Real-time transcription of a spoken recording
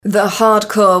The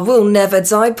Hardcore Will Never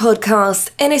Die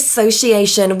podcast in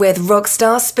association with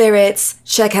Rockstar Spirits.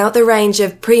 Check out the range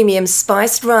of premium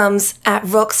spiced rums at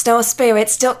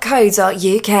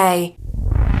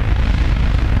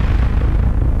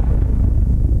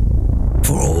rockstarspirits.co.uk.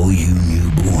 For all you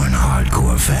newborn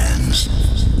hardcore fans,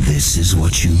 this is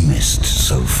what you missed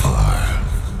so far.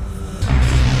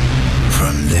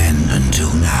 From then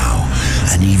until now,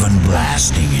 and even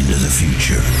blasting into the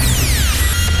future,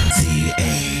 the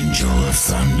Angel of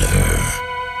Thunder.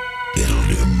 It'll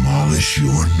demolish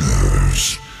your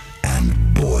nerves and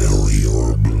boil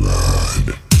your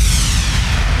blood.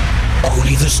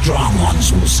 Only the strong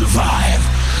ones will survive,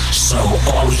 so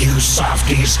all you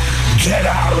softies, get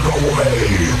out of the way!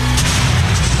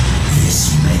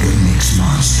 This mega mix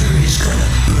monster is gonna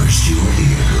burst your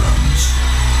eardrums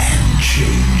and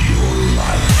change your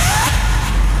life.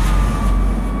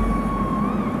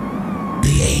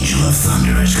 The Angel of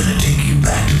Thunder is gonna take you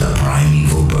back to the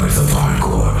primeval birth of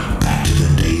hardcore, back to the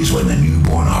days when the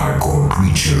newborn hardcore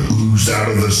creature oozed out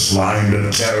of the slime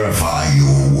to terrify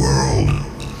your world.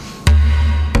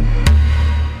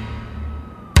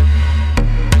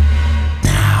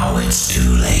 Now it's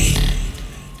too late.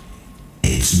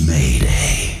 It's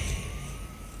Mayday.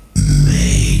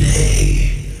 Mayday.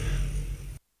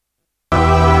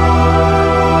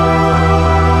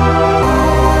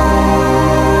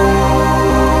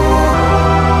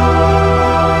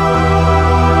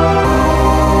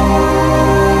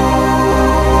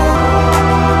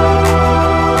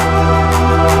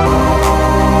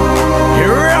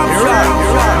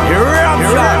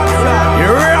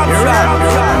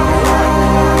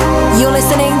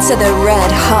 To the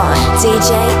Red Hot DJ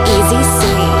Easy C.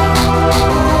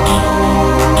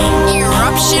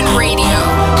 Eruption Radio.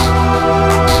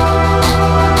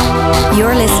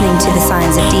 You're listening to the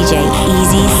sounds of DJ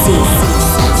Easy C.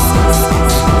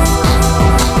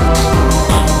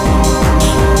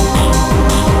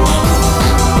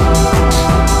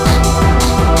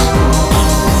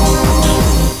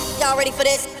 Y'all ready for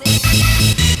this?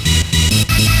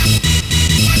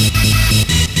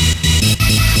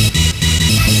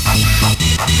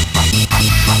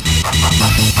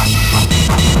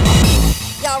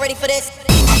 Y'all ready for this?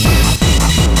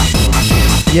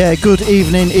 Yeah, good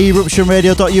evening,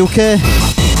 eruptionradio.uk.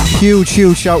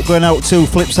 Huge shout going out to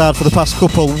Flipside for the past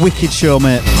couple. Wicked show,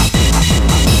 mate.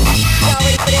 Y'all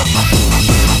ready for this?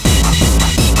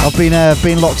 I've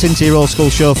been locked into your old school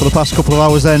show for the past couple of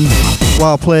hours then,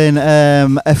 while playing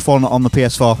F1 on the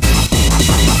PS4.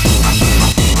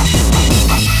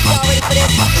 Y'all ready for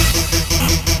this?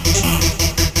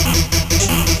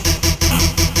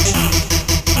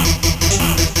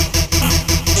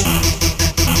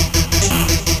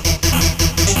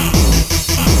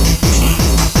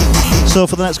 So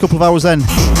for the next couple of hours then,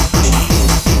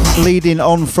 leading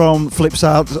on from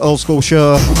Flipside's old school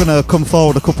show, we're going to come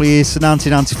forward a couple of years to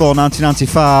 1994,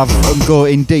 1995 and go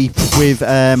in deep with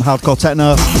hardcore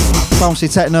techno, bouncy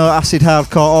techno, acid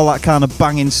hardcore, all that kind of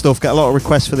banging stuff. Get a lot of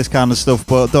requests for this kind of stuff,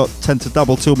 but don't tend to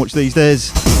dabble too much these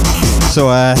days. So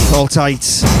all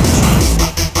tight.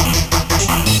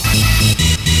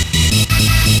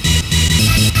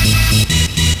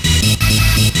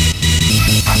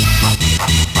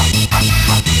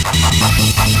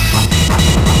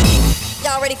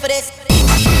 Y'all ready for this?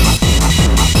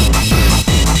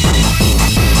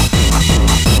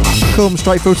 Come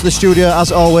straight through to the studio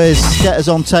as always. Get us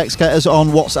on text, get us on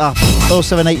WhatsApp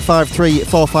 07853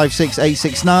 456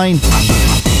 869.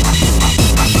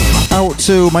 Out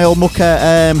to my old mucker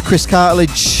Chris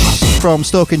Cartledge from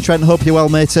Stoke-in-Trent. Hope you're well,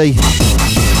 matey. Y'all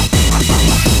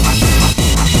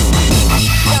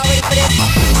ready for this?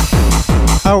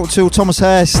 Out to Thomas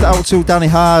Hurst, out to Danny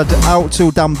Hard, out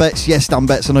to Dan Betts. Yes, Dan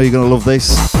Betts, I know you're going to love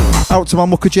this. Out to my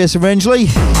mucker Jason Rangeley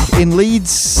in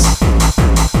Leeds.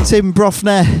 Tim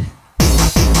Brofner.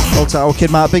 Out to our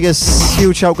kid Mark Biggers.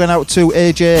 Huge shout going out to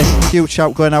AJ. Huge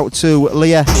shout going out to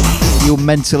Leah. You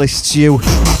mentalists, you.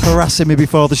 Harassing me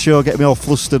before the show, getting me all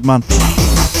flustered, man.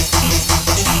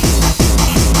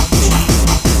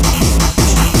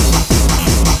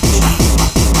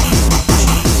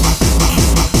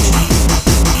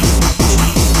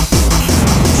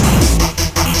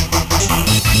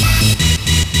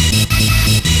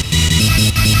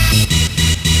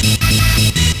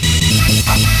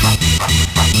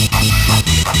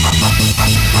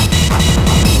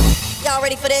 Y'all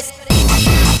ready for this?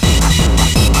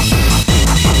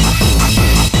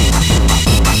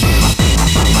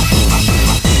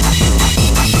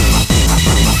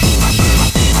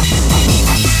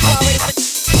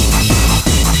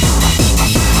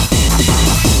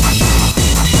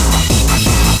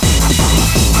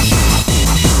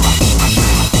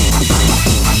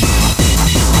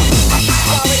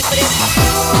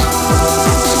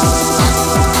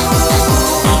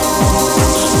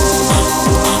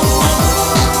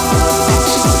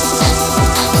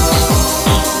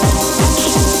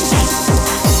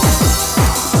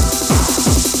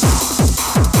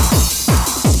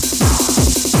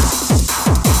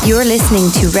 You're listening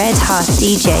to Red Hot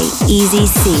DJ Easy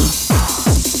C.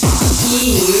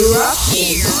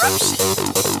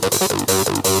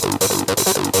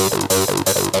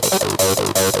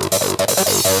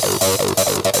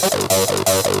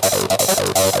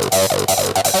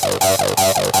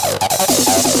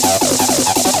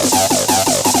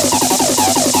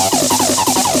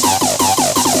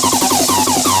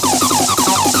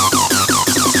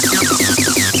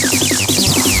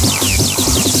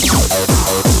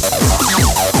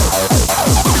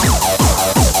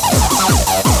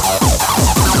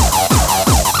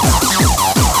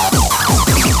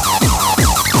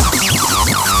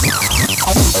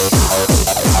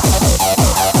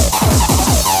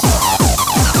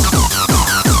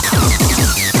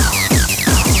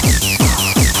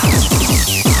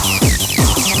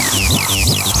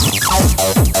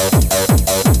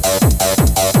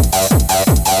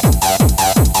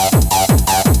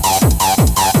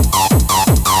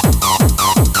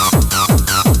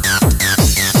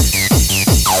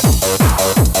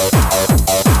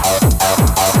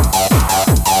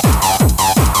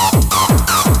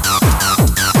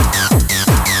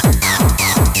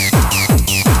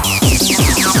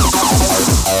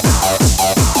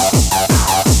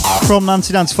 From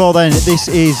 1994 then, this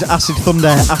is Acid Thunder,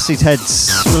 Acid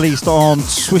Heads, released on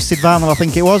Twisted Vinyl, I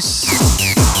think it was.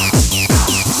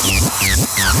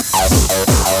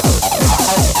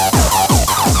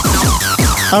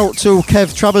 Out to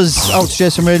Kev Travers, out to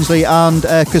Jason Rangeley and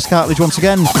Chris Cartledge once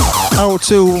again. Out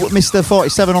to Mr.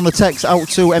 47 on the text, out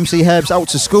to MC Herbs, out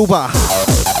to Scuba.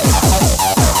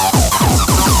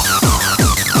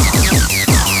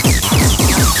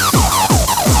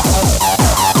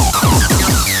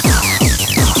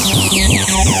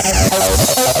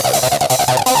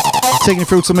 Taking it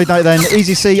through till midnight then.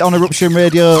 Easy C on Eruption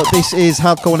Radio. This is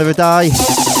Hardcore Never Die.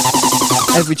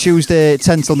 Every Tuesday,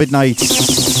 10 till midnight.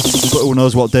 But who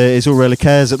knows what day it is, who really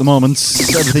cares at the moment.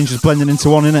 Everything's just blending into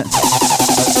one, innit?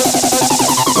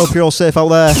 Hope you're all safe out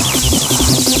there.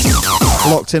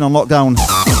 Locked in on lockdown.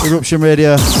 Eruption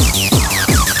Radio.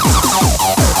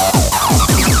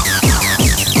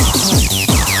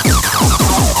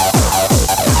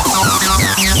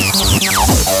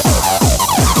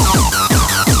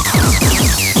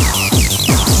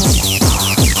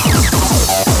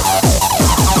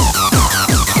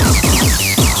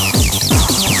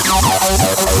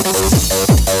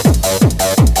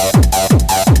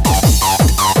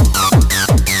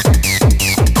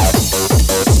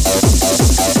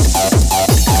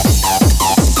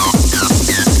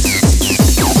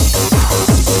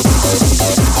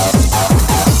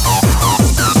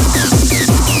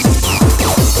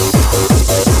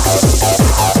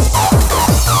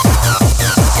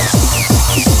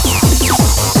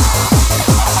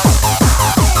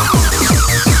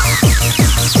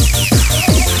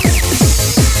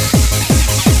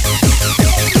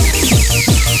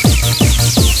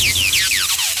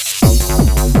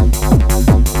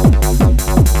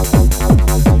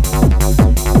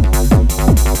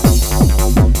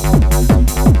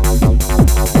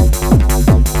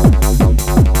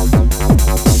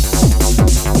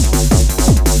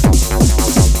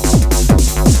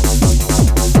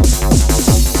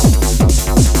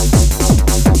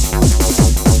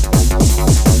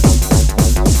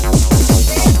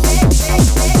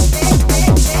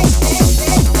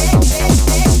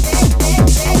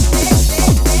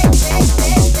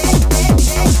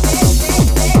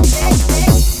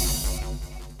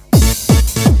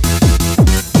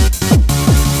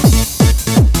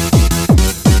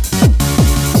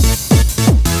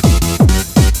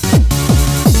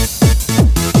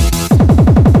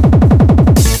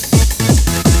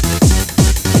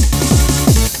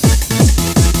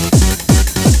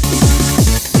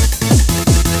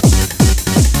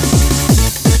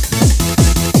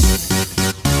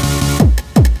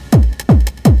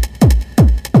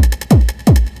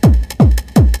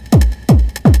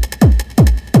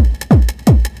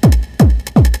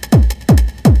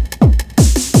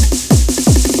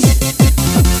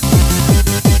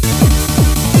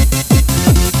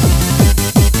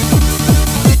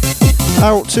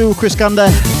 Out to Chris Gander,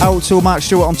 out to Mark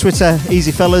Stewart on Twitter,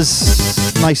 easy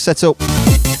fellas, nice setup.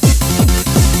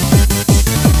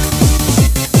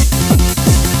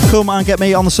 Come and get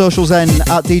me on the socials then,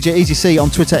 at DJ Easy C on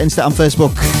Twitter, Insta and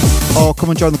Facebook, or come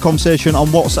and join the conversation on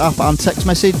WhatsApp and text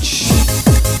message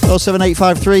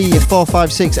 07853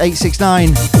 456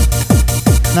 869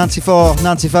 94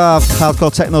 95.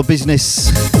 Hardcore techno business,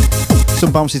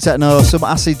 some bouncy techno, some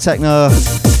acid techno,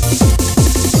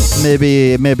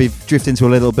 maybe drift into a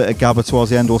little bit of gabba towards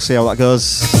the end. We'll see how that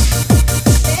goes.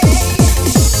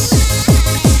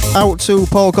 Out to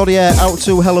Paul Godier, out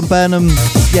to Helen Burnham.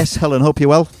 Yes, Helen, hope you're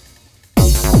well.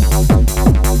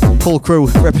 Full crew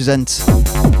represent.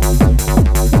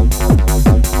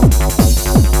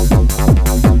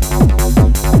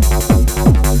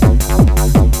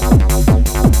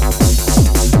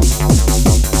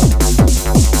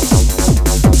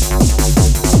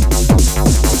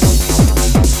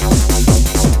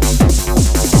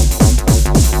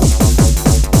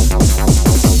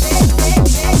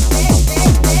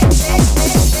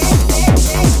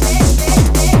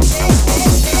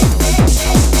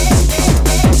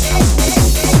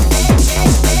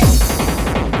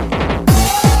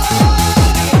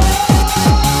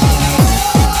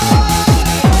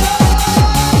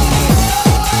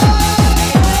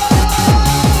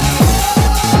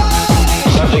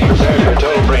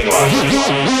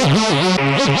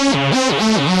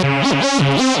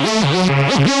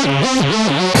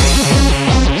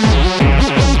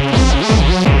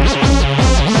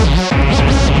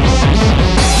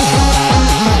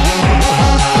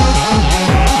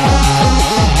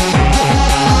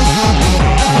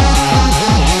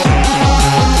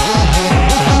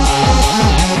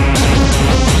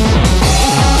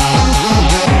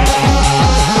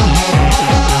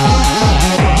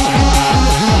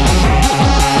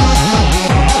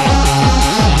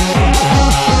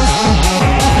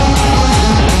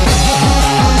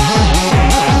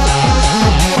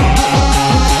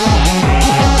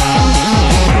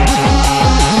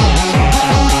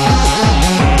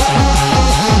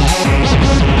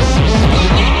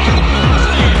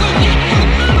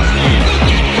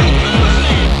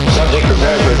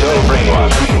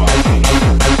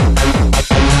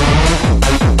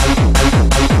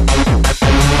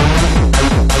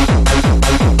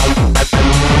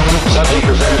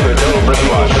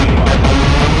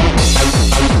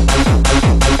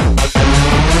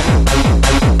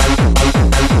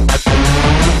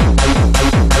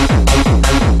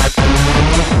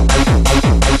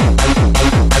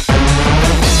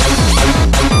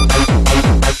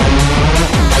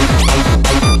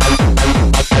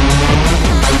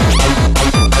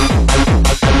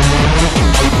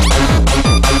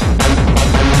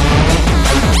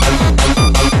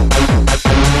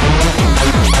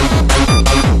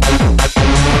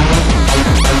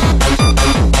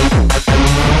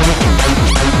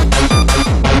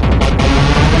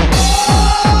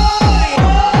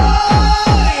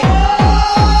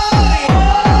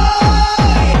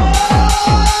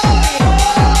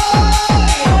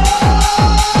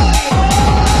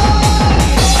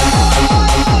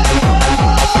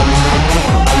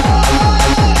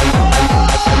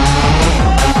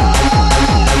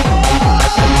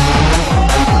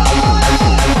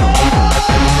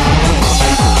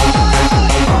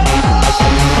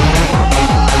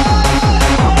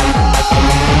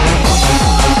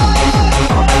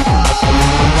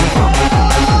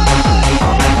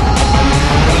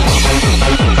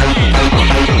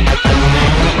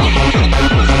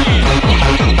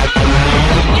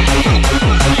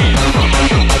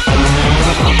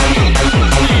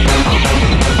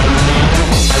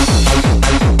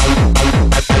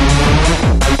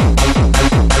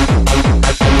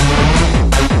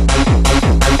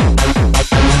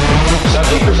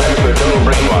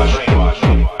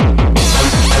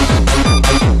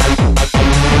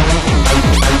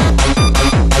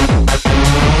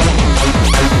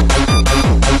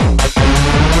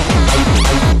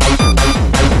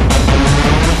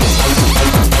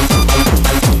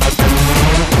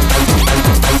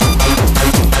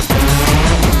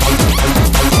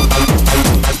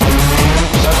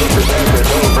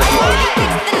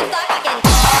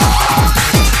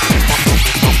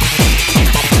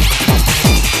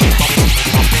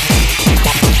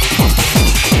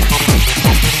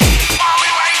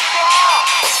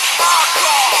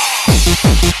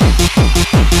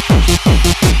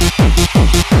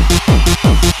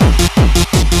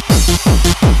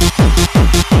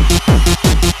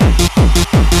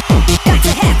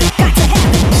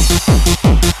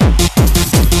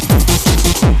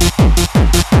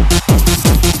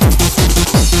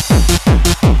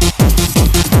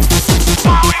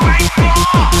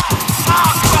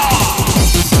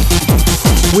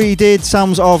 We did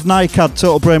sounds of NICAD,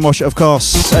 Total Brainwash, of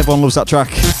course. Everyone loves that track.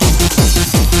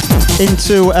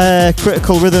 Into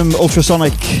Critical Rhythm,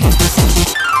 Ultrasonic.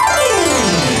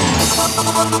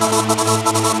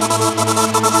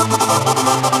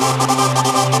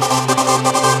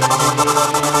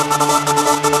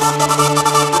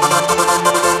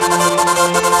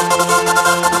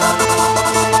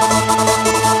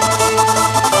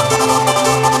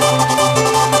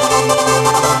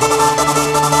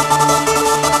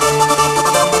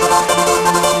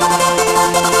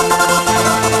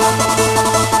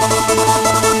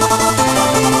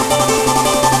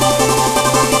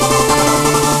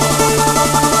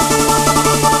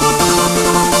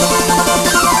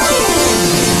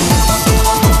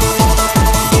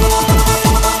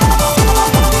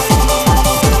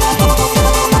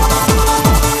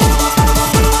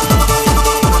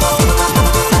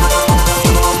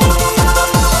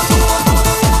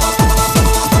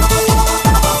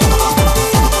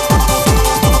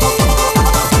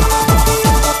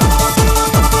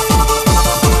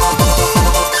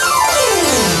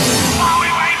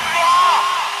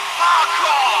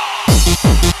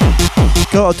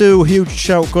 Gotta do a huge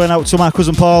shout going out to my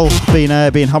cousin Paul, been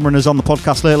hammering us on the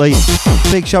podcast lately.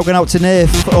 Big shout going out to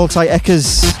Nath, all tight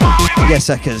Eckers. Yes,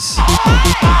 Eckers.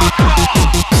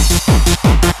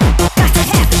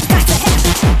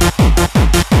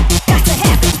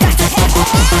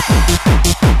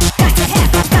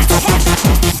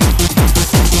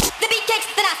 The beat kicks,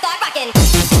 then I start rocking.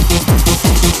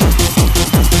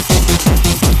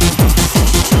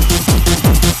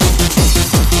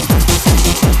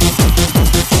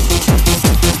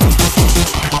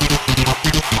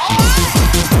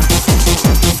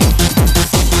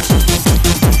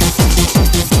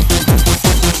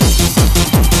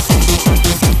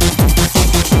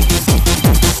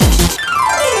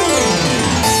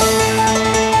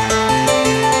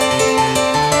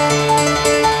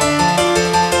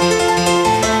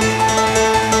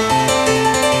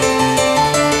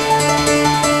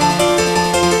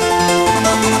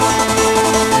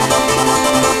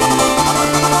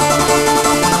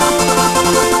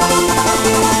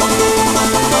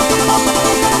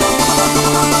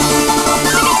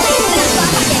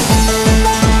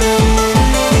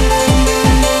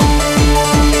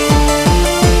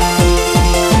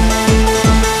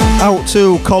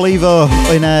 To Colivo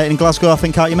in Glasgow, I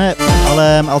think, aren't you, mate?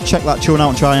 I'll check that tune out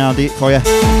and try and add it for you.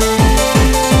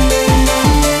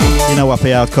 You know,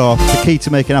 happy hardcore. The key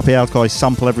to making happy hardcore is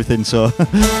sample everything, so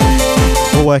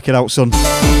we'll work it out, son.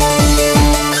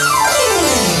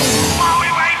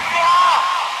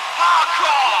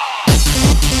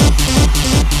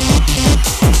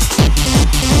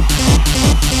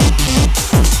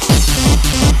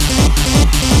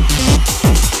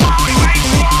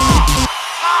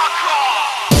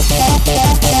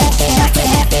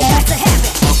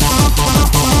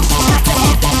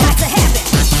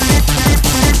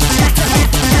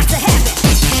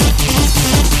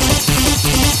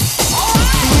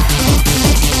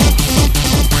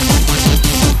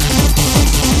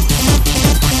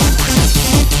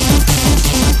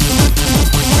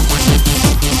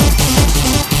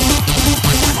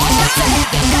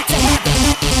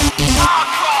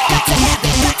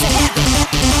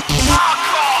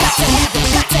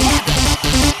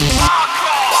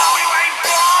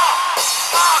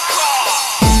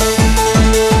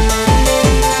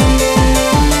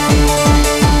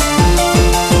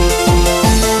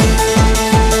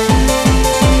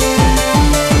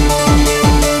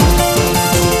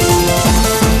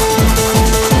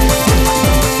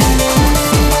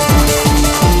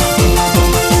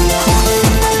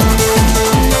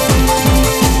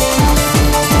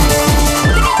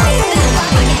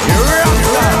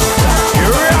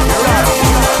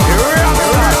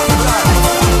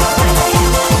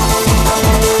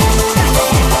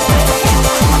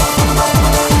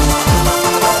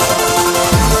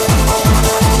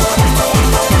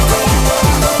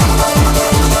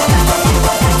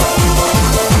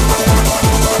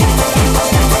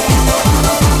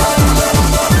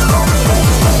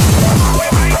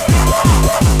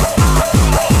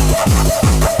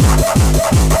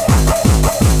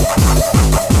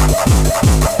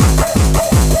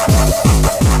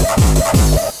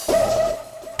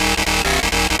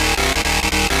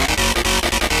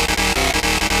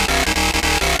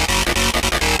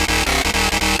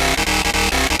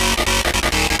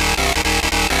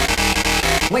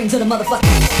 Wait until the motherfucker.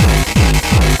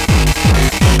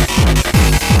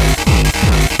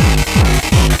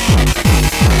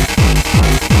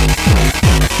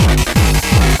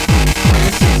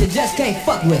 The shit you just can't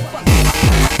fuck with.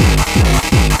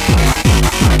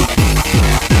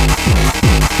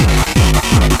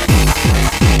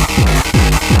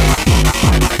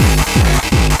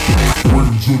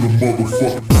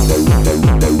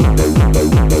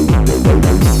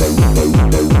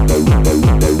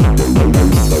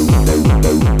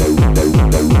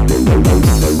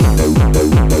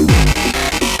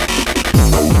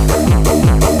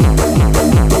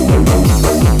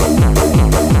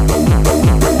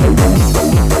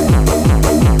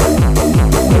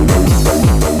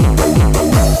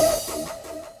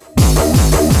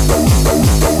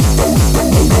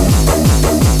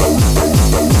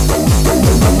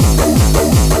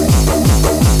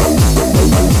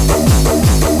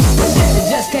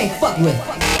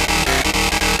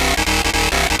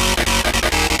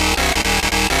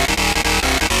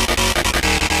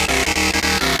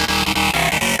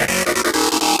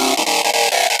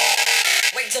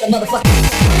 To the motherfucker.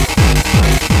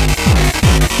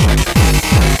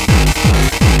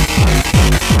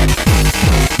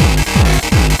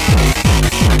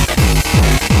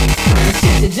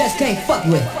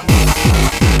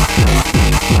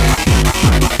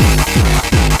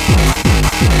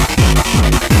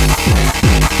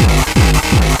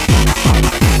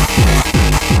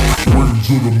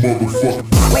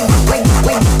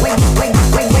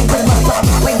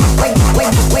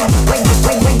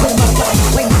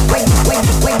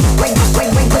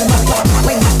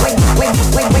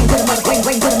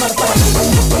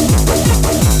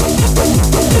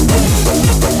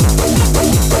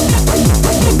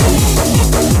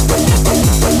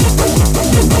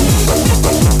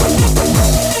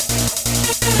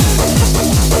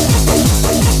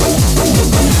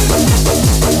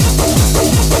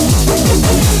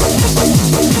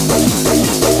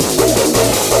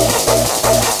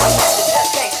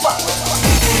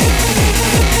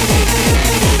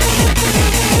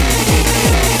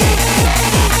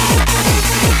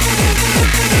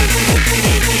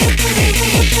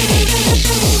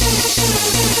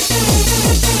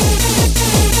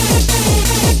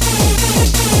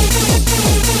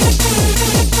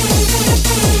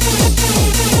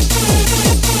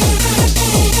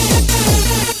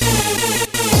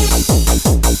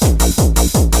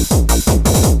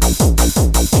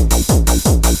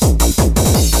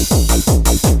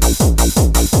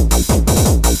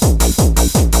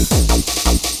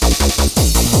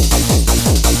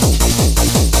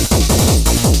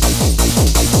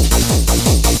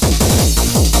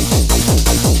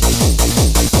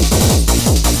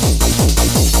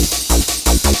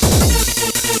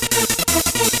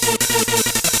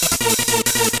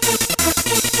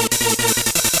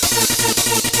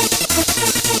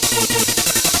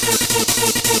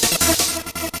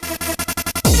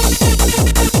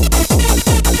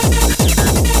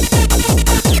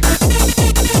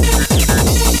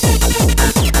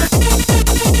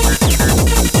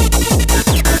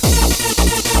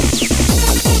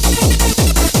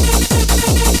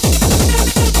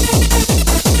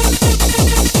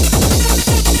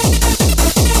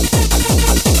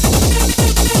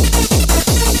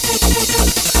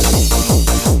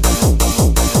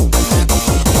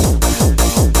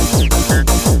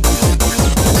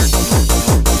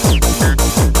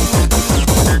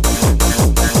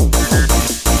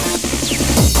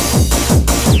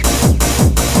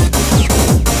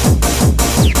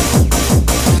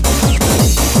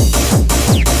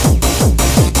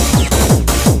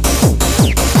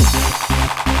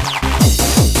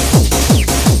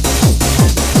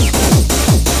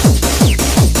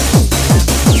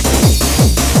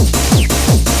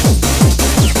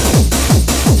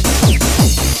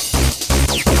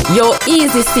 Yo,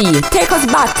 Easy C, take us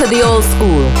back to the old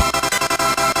school.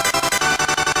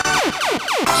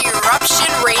 Eruption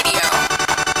Radio.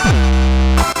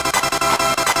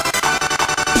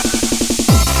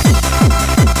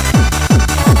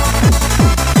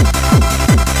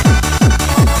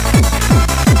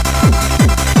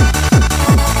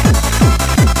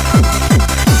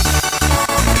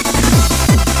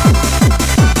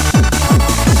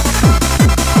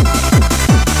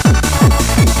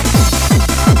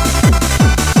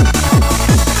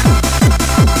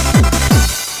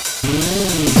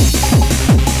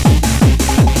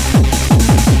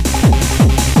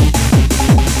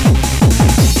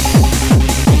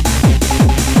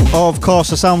 Of course,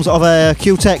 the sounds of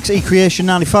Q-Tex E-Creation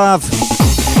 95.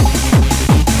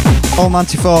 All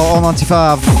 94, all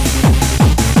 95.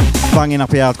 Banging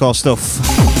happy hardcore stuff.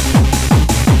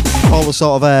 All the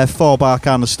sort of 4-bar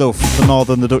kind of stuff. The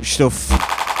Northern, the Dutch stuff.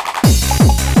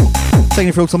 Taking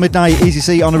you through till midnight, Easy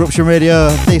C on Eruption Radio.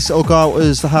 This will go out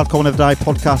as the Hardcore Never Die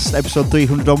podcast, episode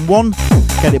 301.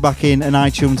 Get it back in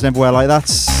iTunes and everywhere like that.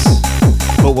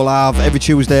 But we'll have every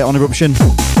Tuesday on Eruption,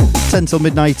 10 till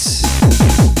midnight.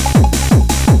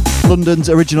 London's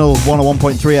original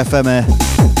 101.3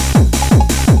 FM.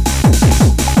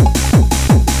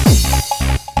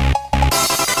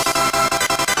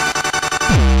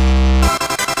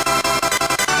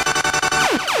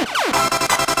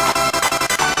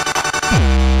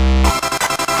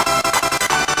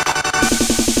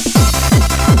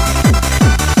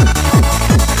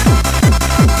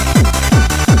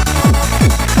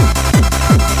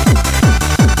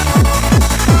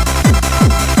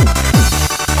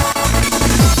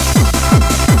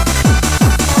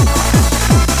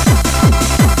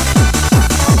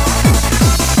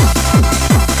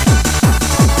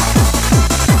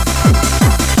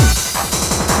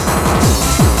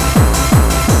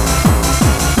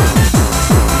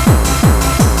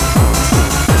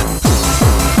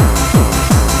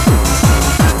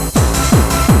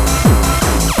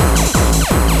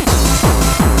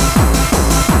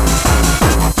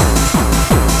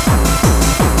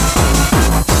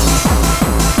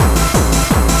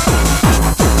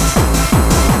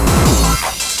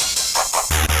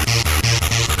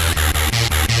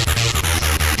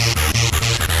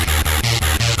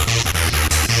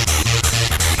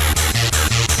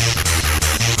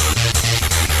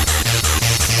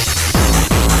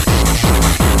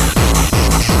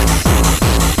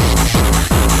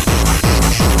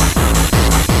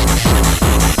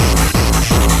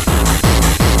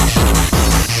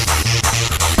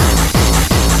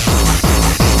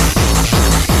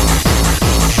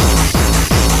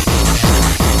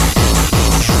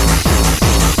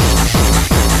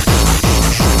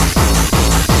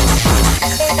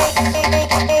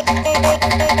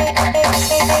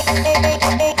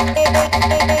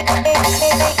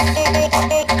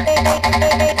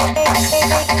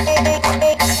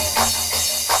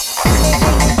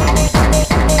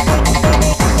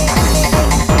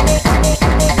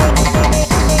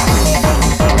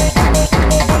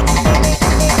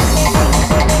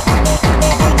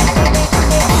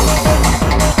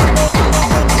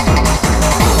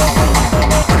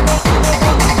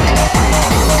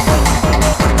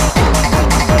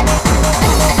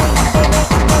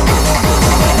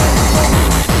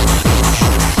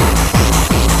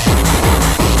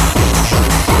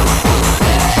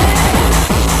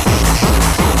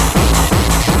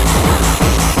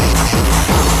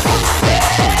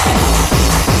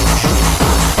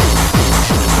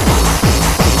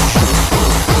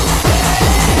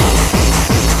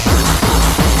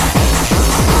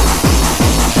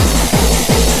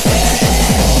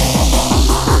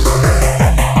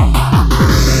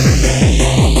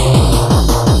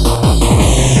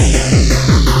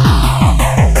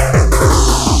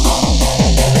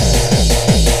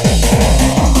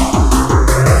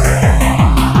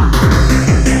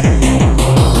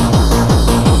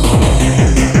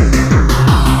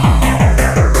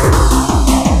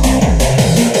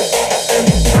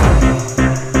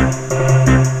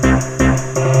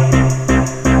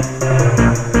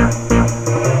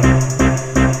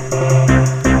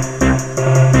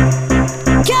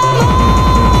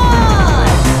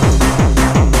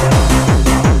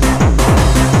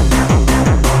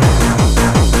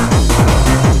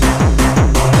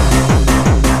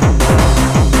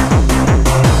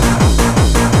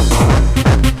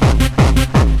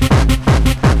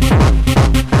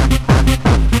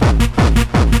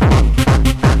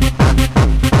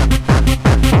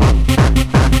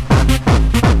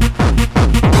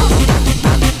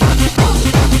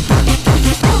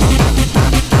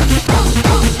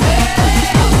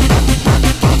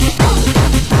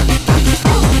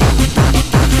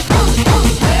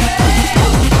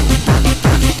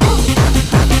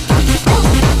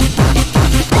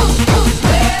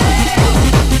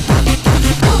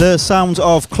 The sounds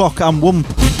of Clock and Wump,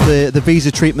 the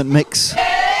Visa treatment mix.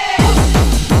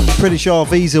 Pretty sure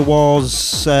Visa was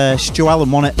Stu Allen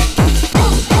won it.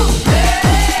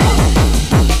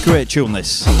 Great tune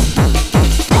this.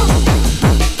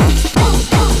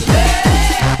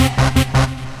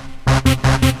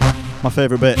 My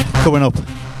favourite bit coming up.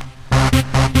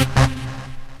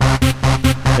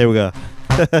 Here we go.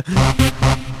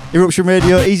 Eruption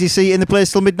Radio, Easy C in the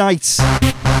place till midnight.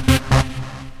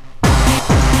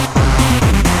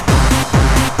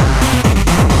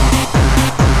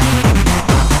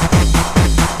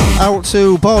 Out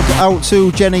to Bod, out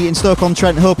to Jenny in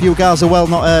Stoke-on-Trent. Hope you guys are well.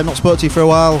 Not spoke to you for a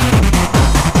while.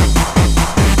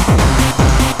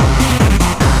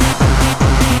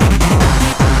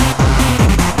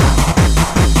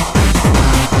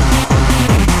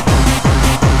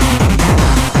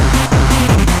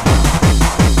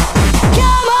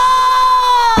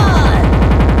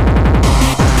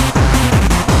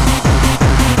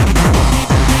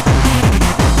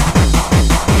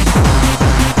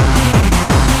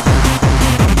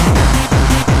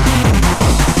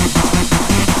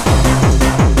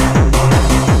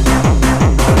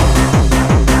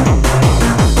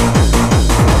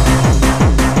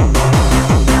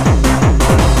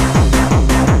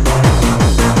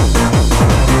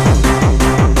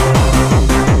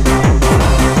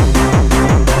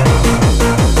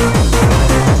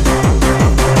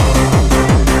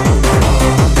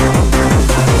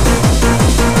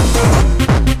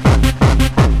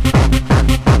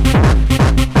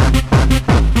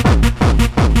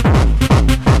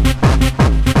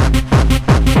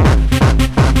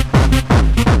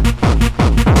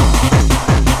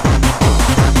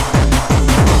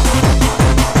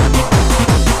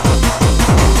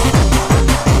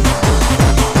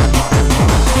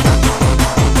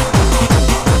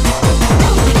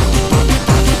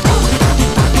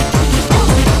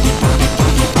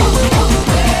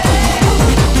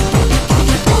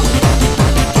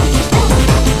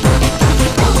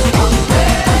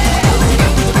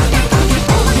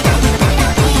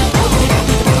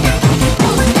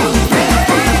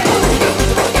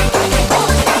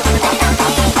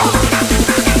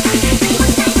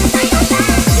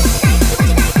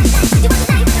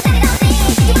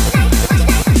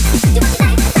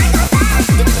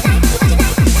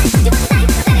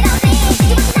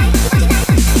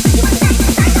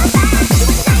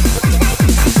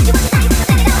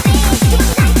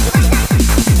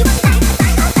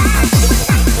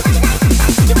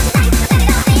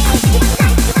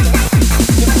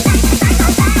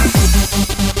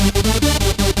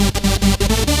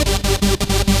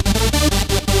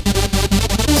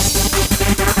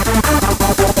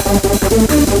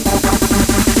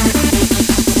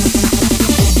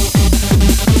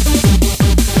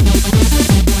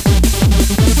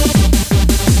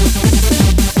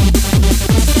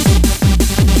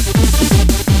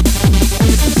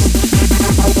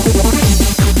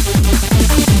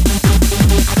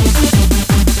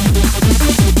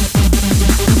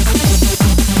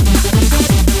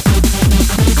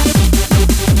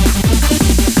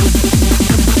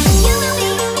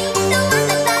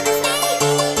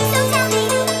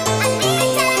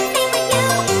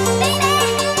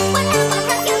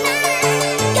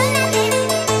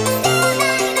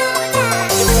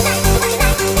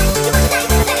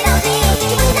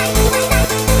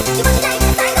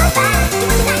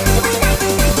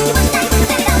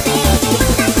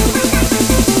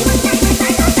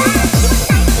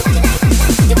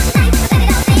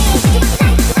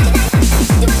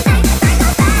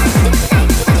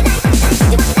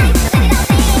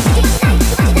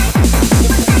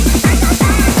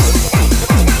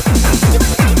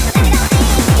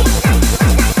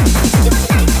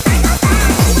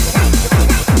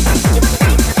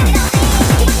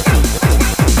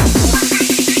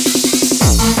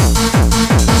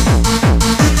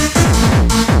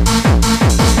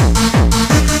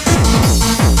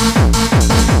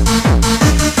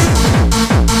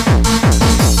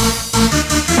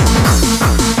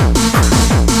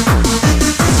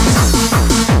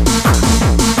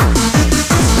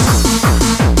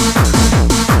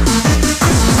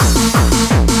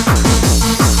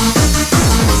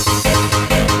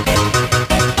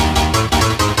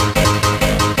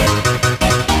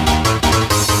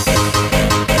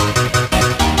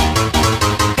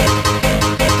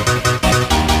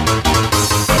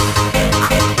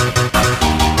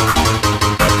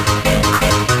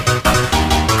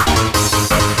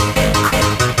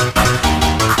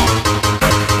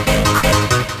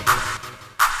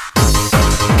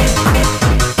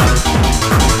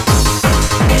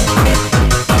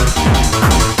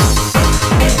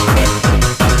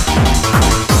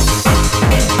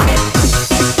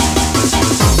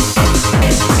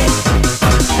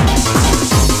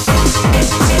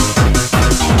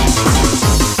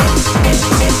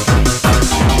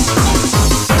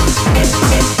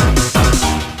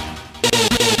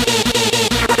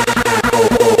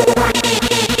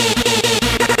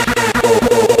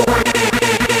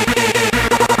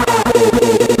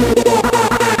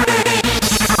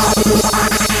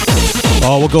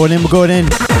 going in, we're going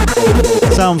in.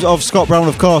 Sounds of Scott Brown,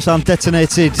 of course, and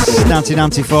Detonated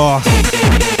 1994.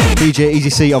 DJ Easy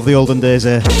C of the olden days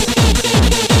here.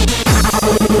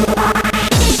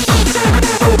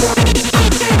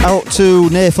 Out to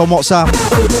Nath on WhatsApp,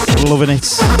 loving it.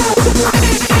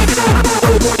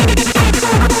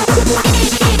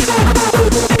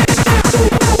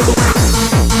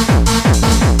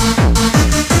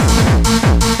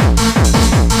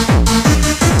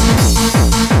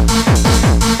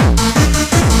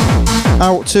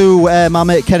 Out to my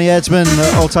mate Kenny Herdsman,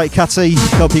 all tight Catty,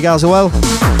 hope you guys are well.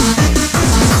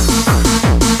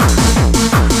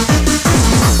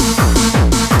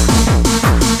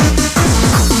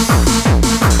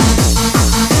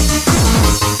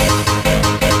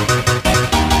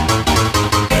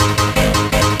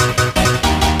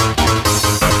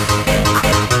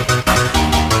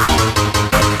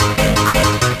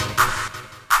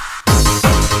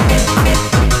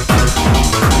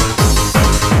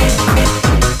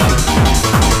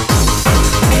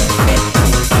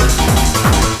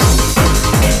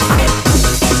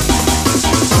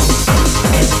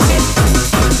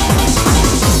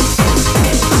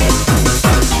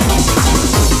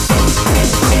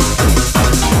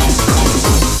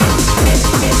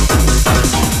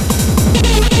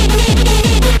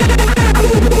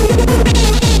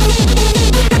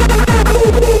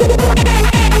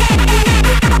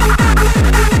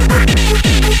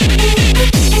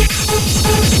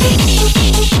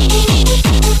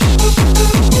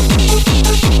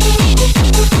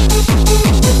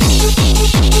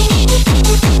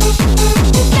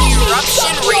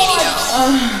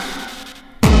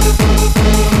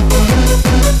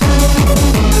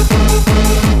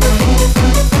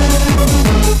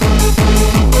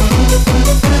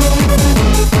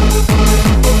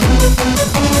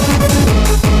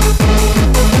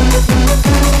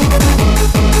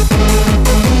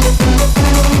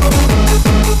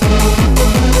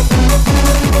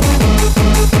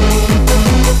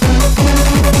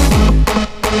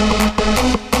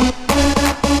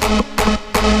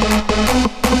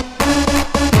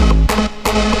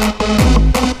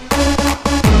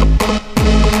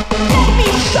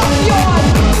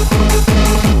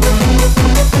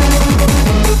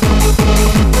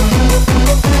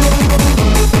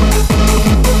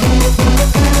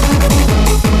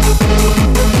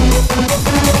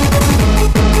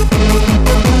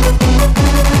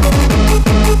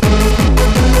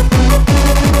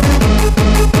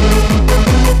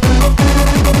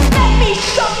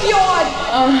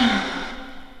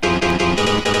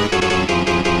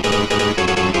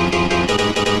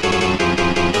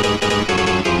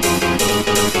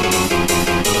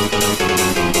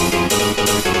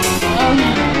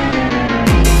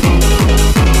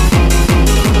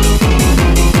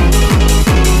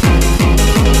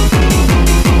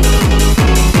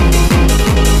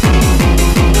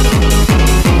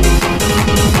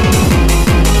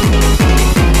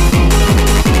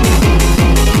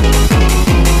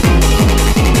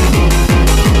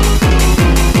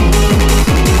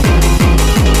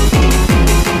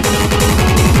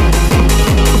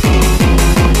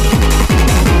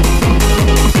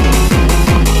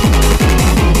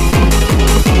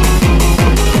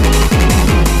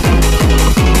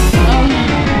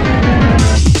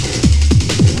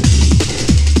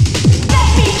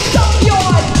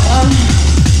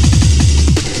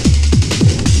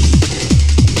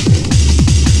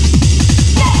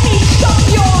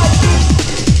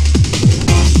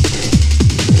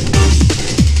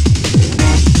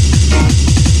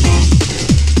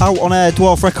 Out on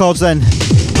Dwarf Records then,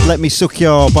 Let Me Suck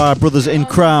Your by Brothers in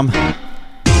Crime.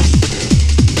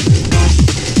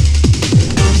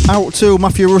 Out to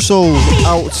Matthew Russell,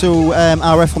 out to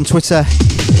RF on Twitter.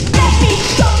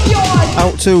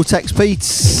 Out to Tex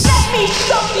Pete's.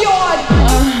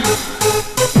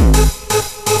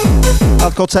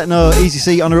 Hardcore Techno, Easy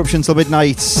C on Eruption till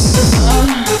midnight.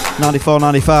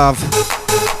 94.95.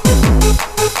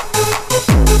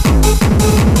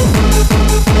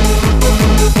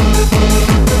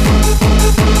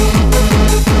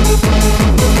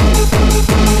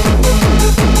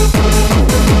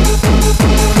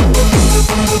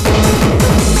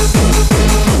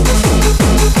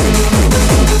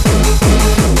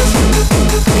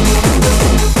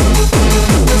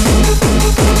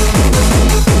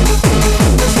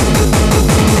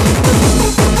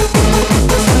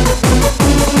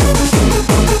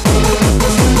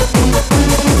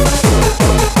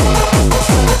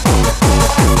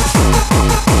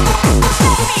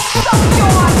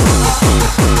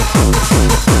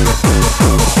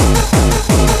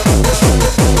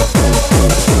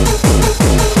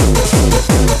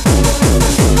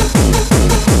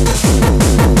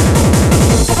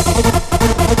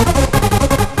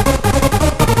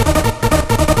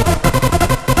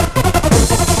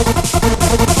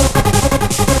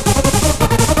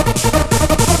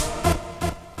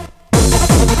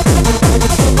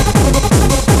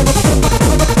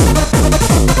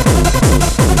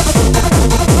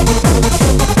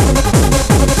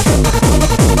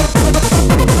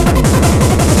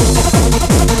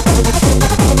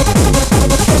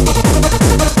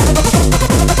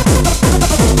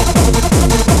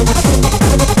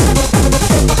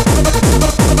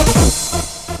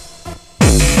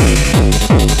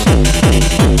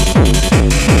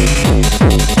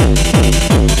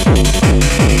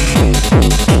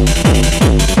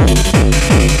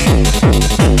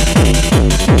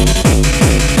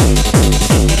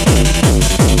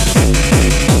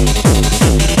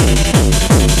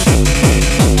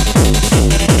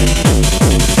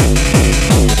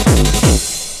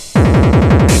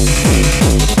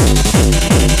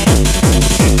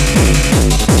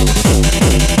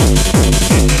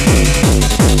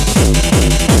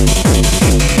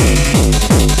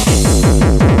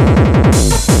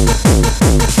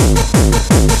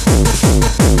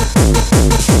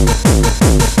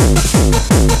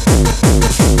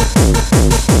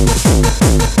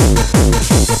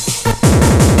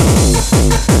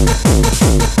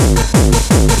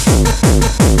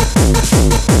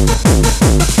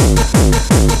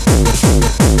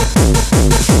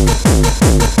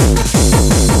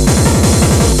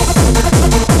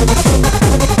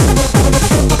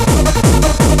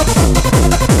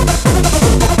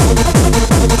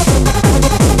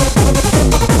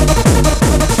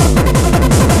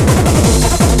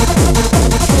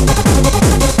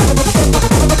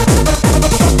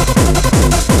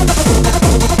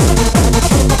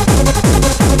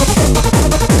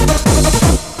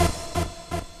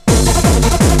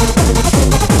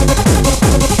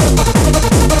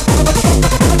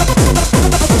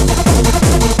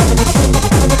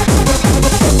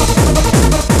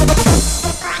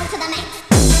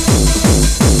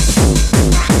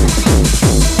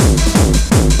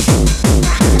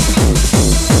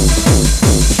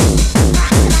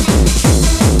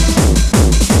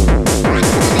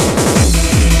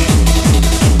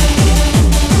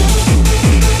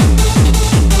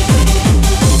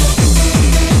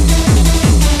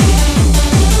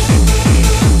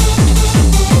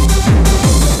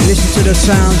 the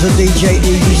sounds of DJ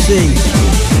EDC.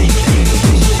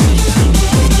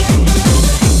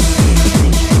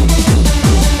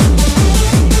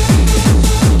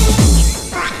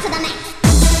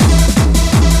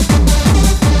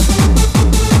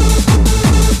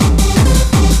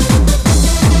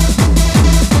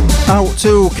 Out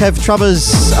to Kev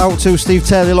Travers, out to Steve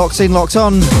Taylor, locked in, locked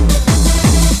on.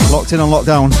 Locked in on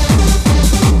lockdown.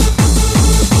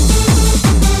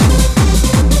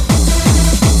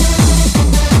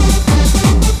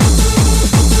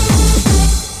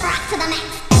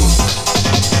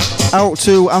 Out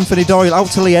to Anthony Doyle, out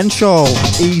to Lee Henshaw.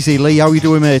 Easy, Lee, how you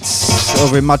doing, mates?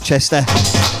 Over in Manchester.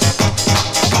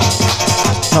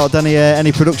 Not had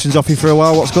any productions off you for a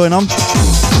while, what's going on?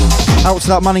 Out to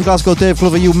that man in Glasgow, Dave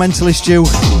Glover, you mentalist, you.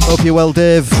 Hope you're well,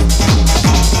 Dave.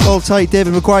 Hold tight,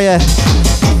 David McGuire.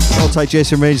 Hold tight,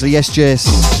 Jason Rangeley. Yes, Jace.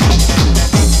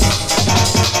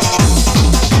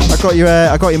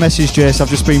 I got your message, Jace. I've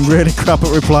just been really crap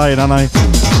at replying, and I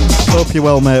hope you're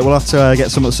well, mate. We'll have to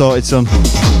get something sorted, son.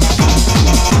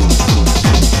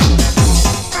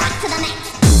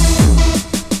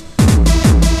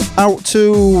 Out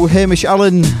to Hamish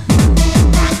Allen.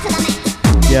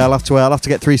 Yeah, I'll have to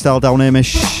get 3-style down,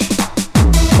 Hamish.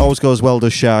 Always goes well,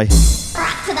 does Shy.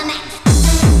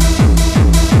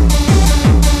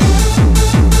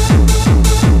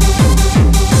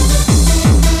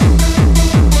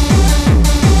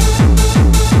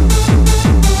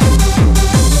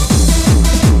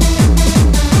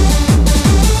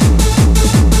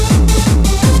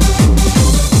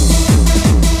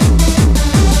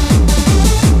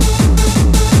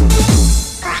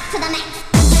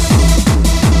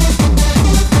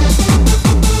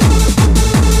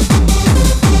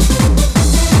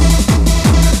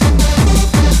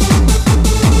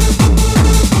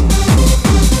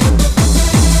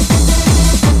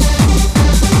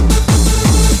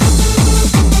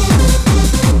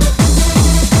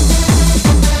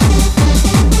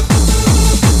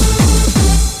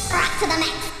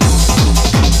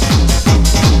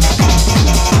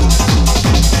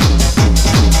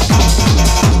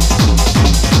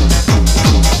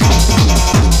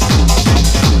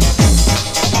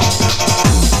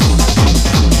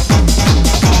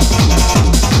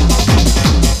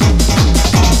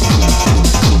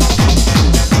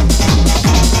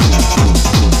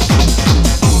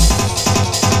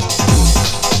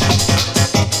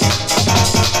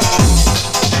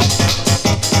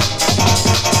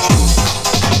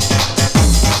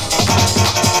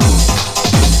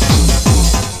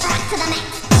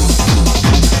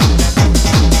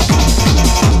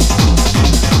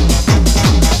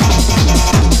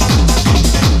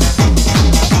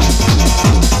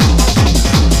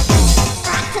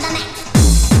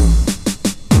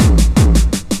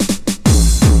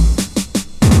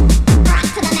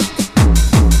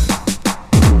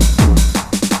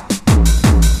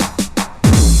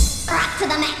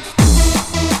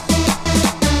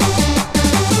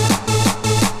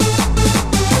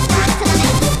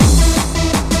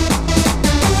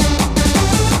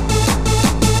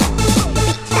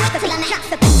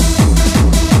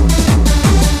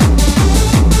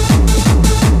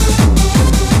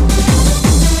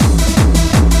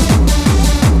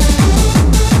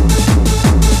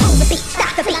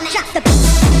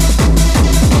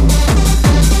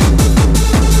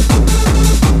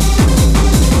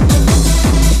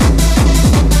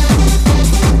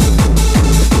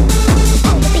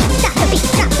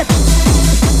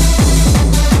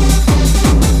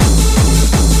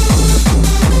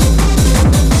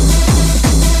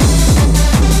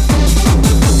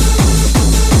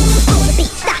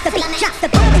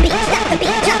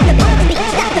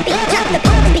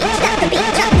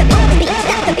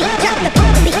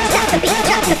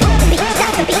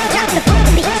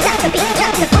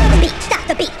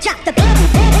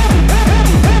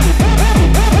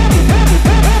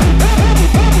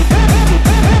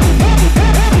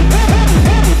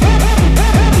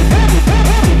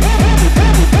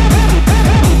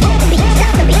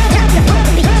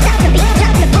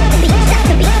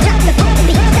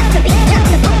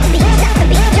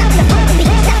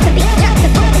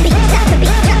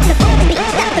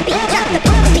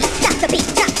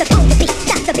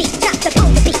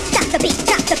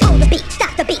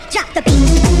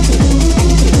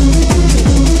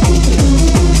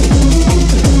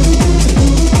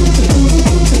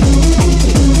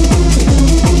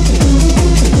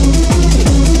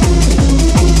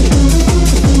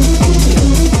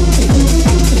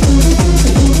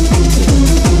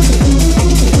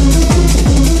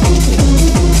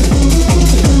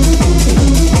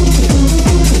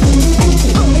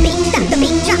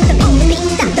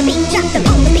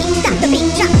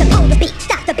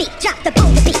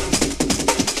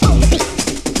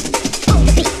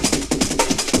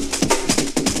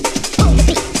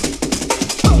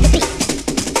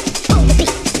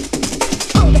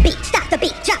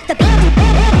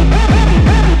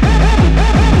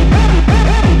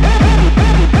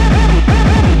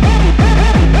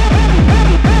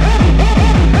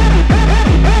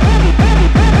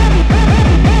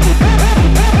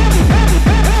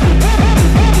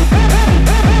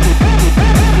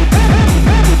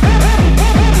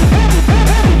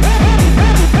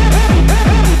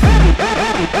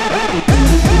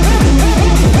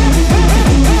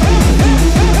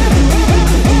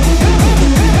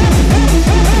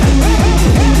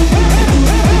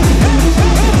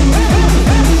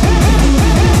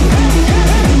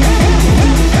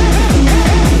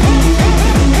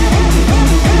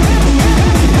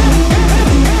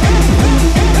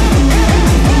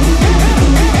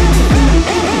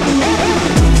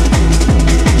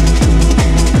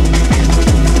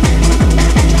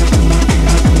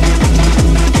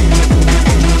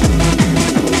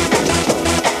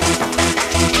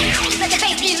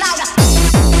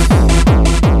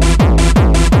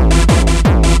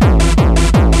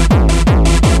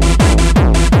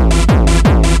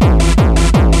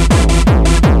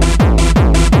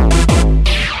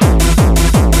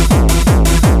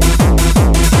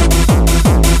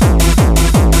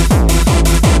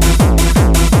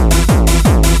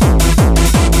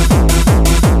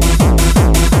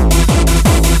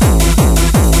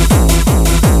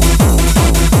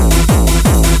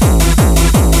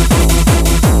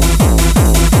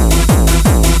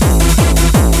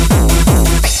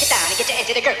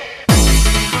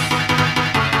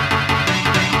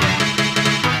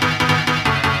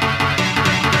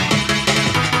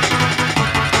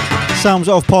 Sounds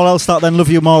of Paul Elstat, then Love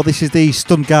You More. This is the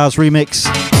Stuntgars remix.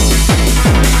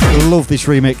 Love this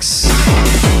remix.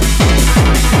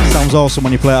 Sounds awesome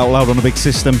when you play it out loud on a big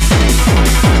system.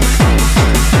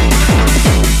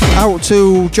 Out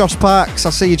to Josh Parks.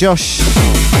 I see you, Josh.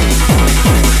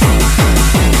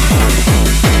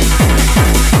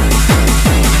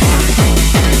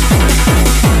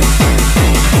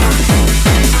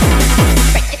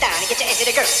 Break it down and get your into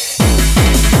the girl.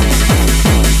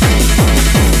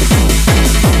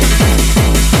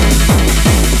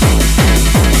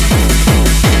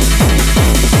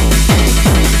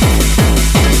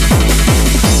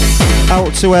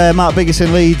 Out to Matt Biggis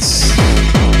in Leeds.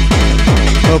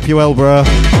 Hope you well, bro.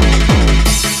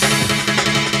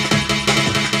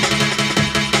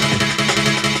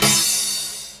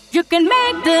 You can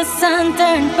make the sun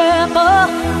turn purple,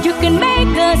 you can make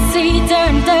the sea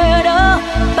turn turtle,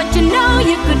 but you know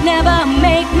you could never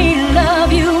make me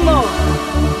love you more.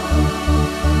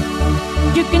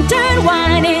 You can turn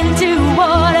wine into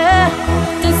water,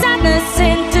 turn sadness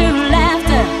into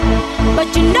laughter,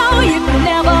 but you know you could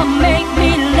never make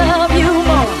me love you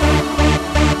more.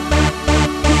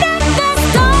 Let the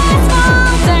stars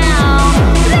fall down,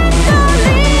 let the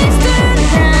leaves turn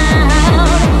brown,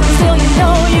 still you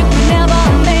know you could never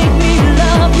make me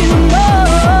love you more.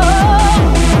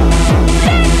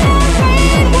 Let the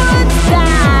rainwoods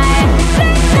die,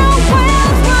 let the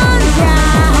wells run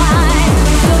dry,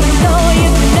 still you know you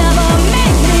could never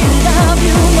make me love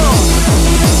you more.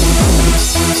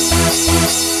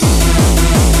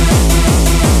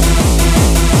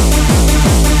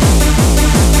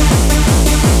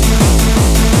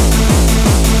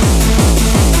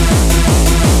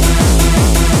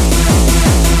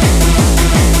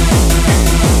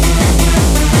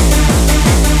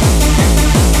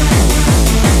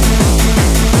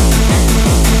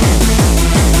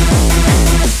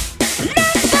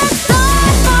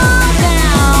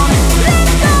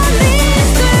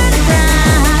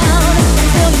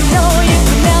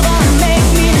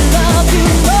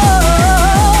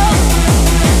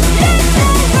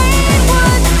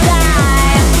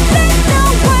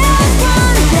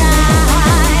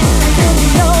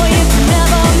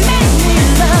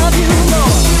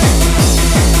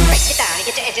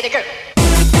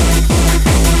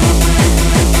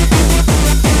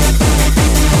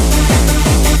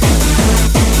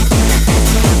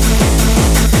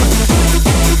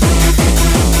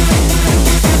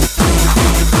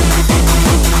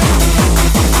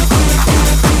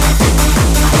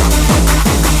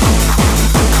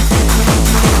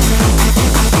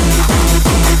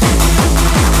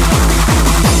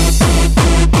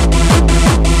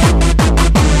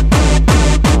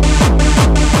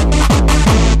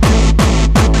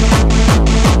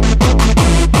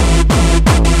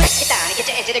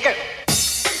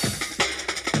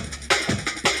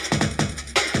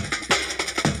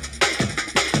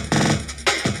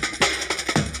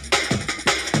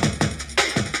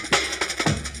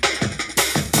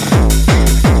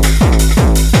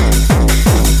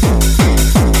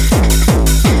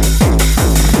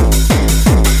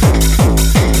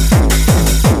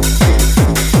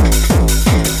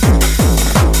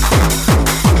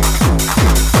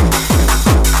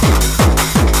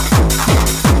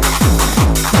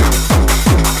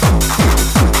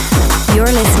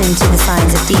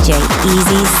 DJ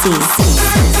Easy C.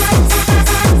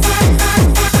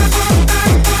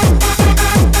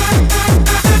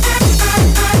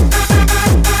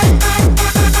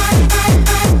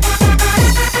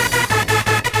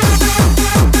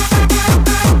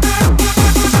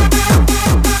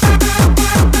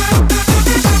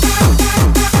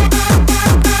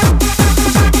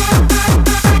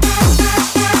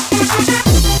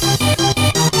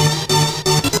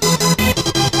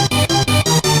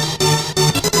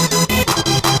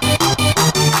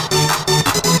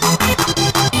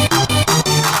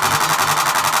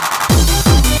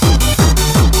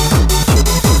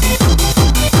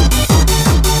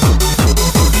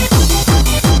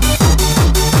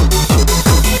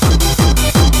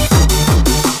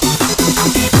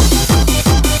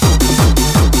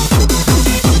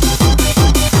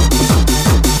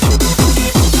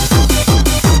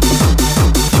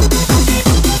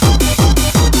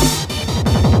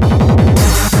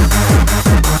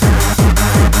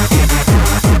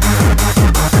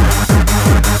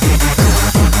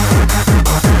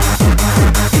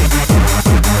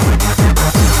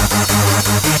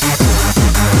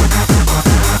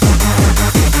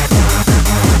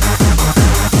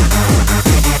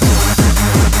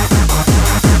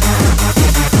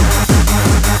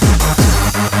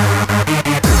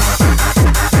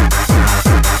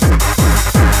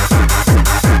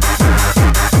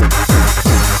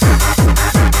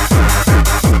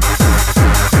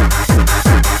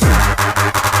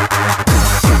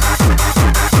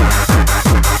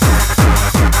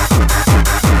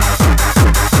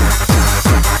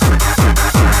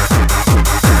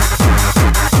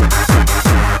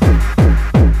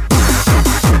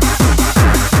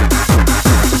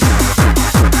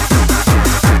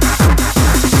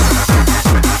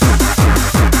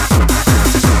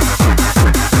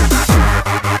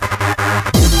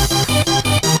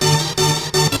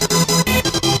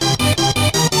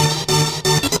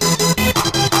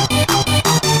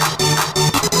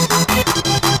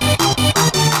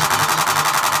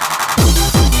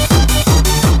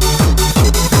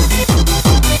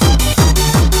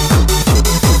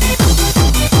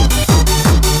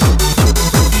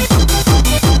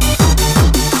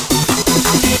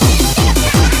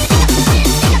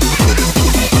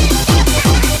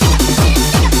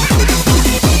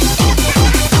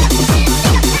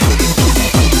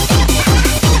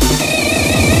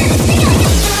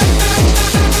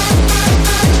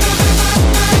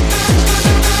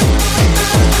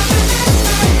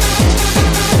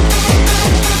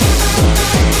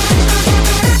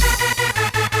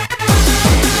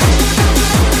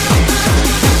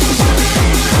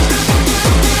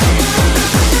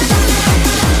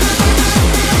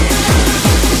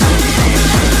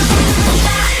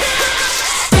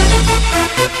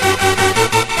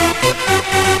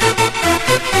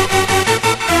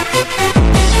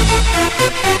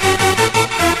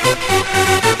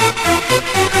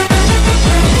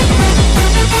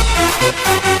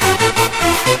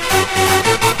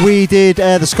 did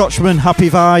The Scotchman, Happy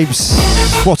Vibes.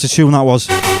 What a tune that was.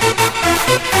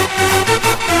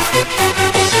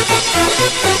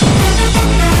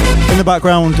 In the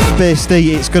background, Bass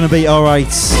D, It's Gonna Be Alright.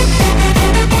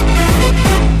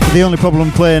 The only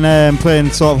problem playing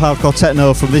sort of hardcore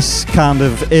techno from this kind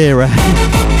of era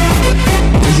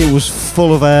is it was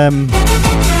full of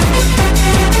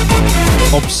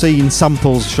obscene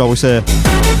samples, shall we say.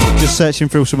 Just searching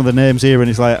through some of the names here and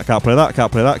it's like, I can't play that, I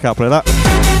can't play that, I can't play that.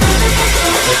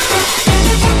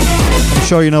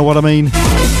 I'm sure you know what I mean.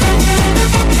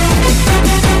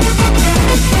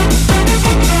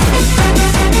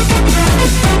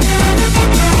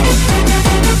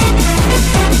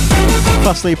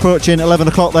 Fastly approaching 11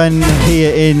 o'clock then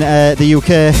here in the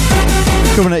UK.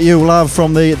 Coming at you live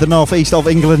from the northeast of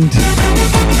England.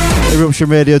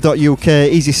 Eruptionradio.uk.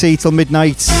 Easy C till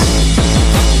midnight.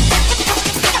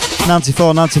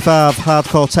 94, 95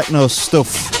 hardcore techno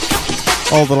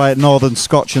stuff. All the like northern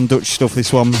Scotch and Dutch stuff,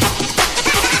 this one.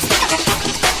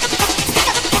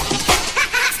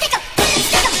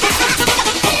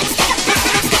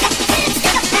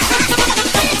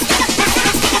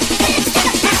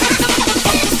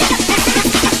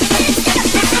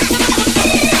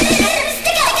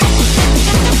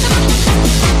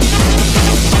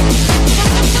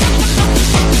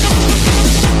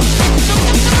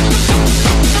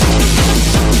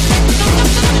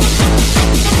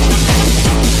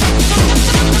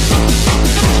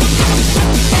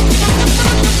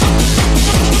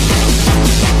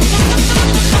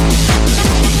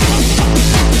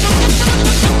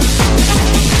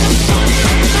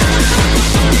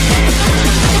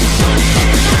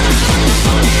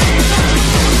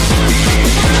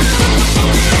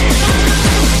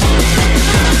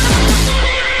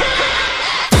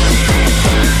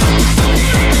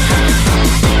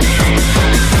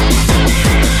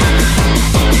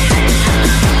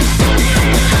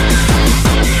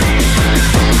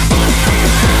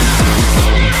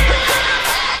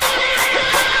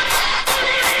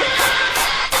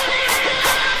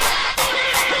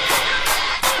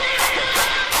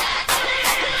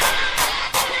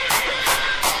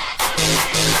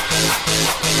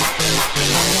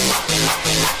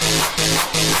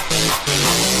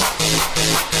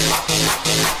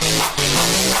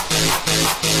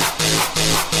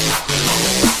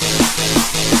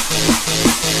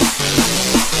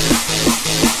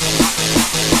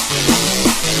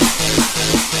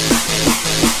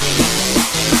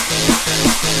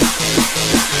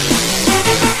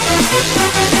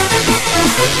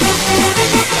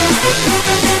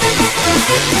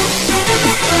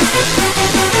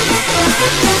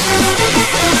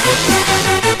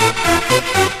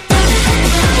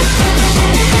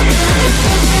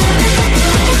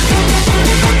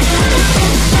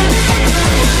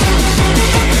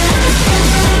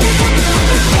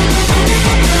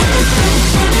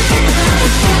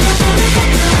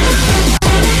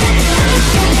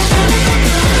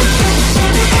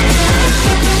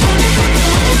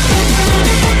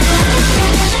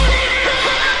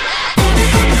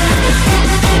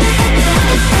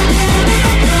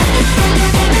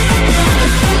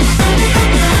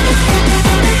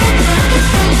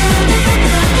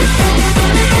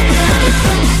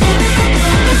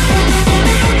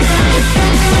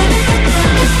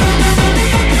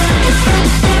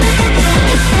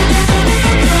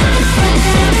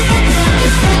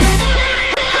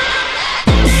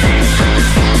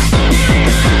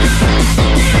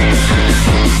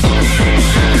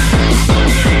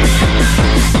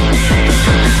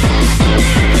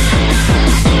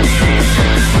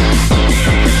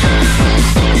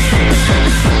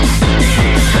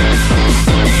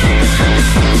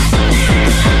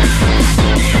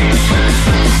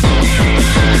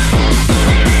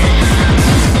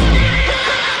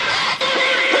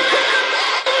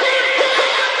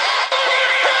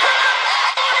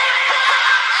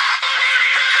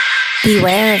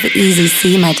 Beware of Easy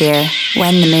C, my dear,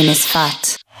 when the moon is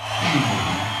fat.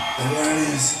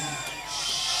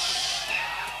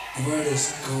 The word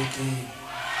is cocaine.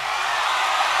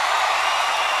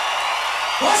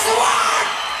 What's the word?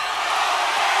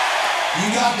 You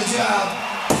got the job.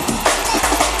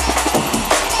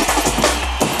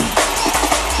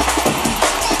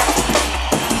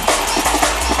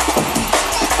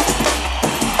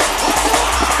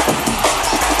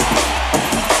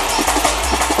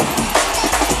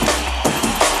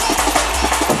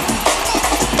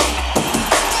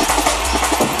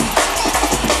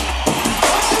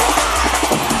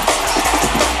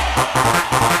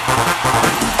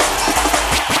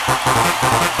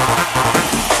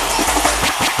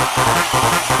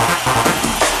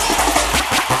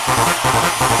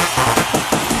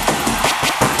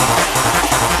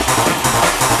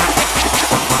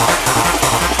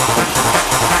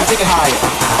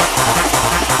 higher.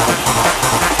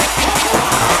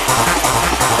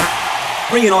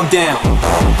 Bring it on down.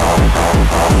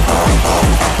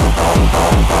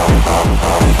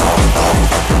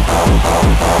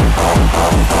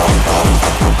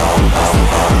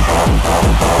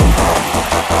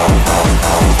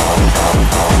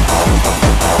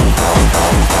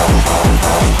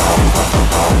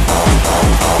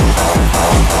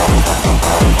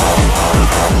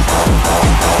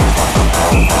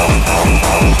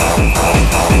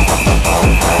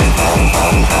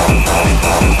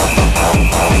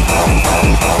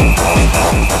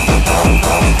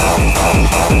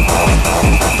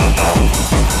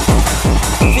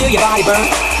 Feel your body burn.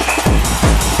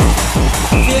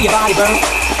 Feel your body burn.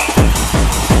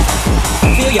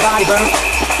 Feel your body burn.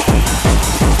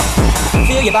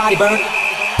 Feel your body burn.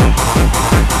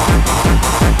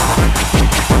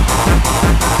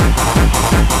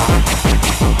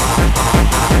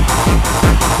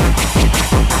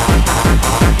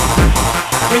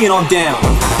 Bring it on down.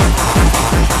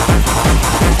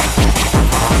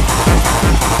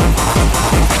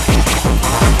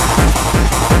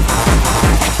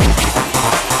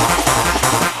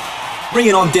 Bring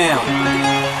it on down.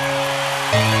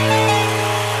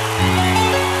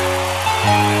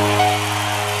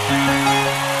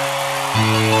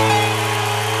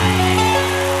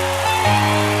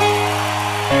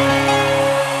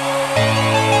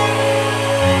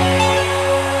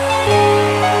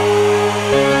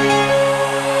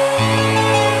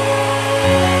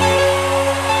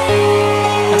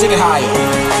 Now take it higher.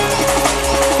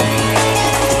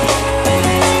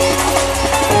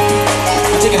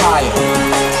 Take it higher.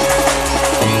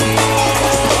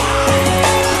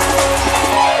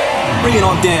 Bring it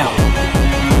on down.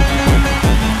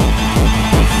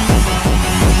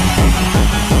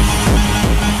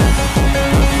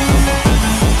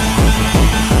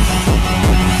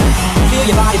 Feel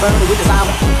your body burning with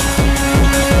desire.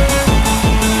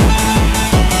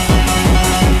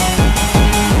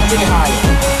 Take it higher.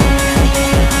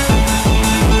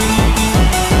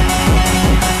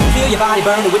 Feel your body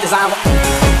burning with desire.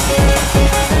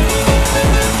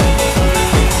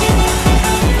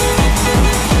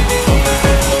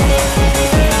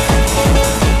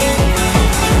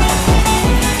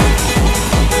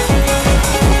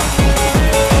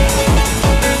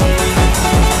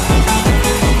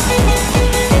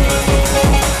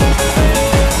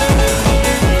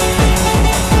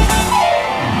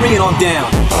 Bring it on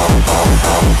down.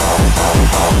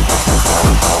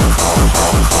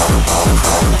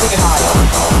 Take it higher.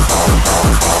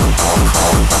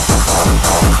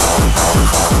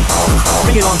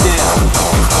 Bring it on down.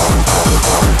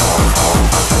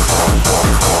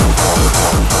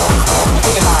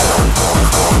 Take it higher.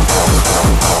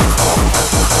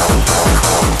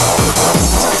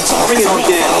 Bring it on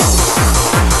down.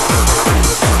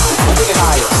 Take it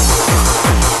higher.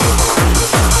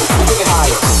 Take it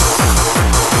higher.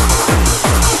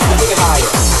 Take it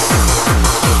higher.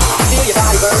 Feel your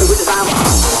body burn with desire.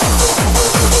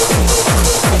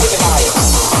 Take it higher.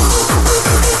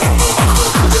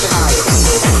 Take it higher.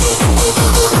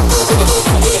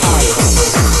 Take it higher.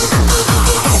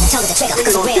 Tell the trigger, 'cause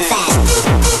it's real fast.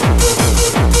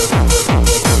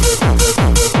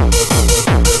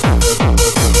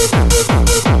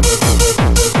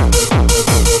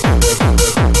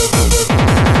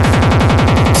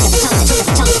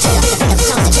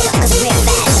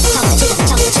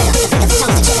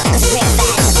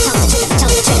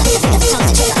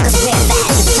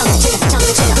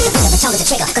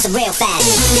 Real fast.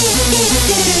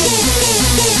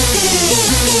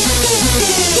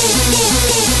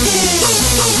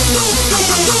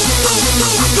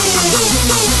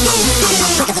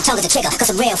 Quick as the tongue of the trigger, 'cause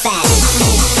I'm real fast.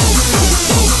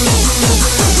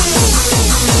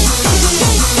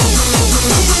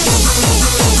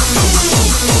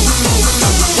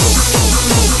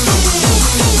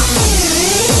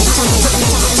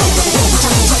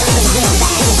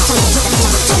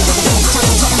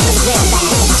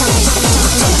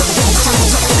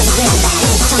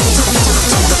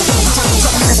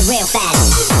 Real fast.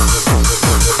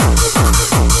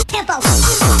 Tempo.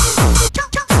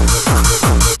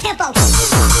 Tempo.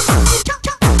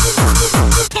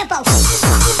 Tempo.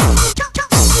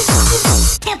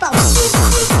 Tempo.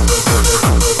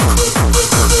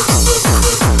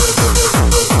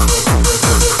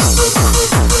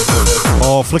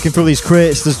 Oh, flicking through these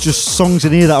crates, there's just songs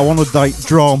in here that I want to like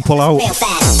draw and pull out. Real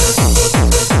fast.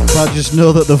 I just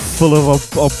know that they're full of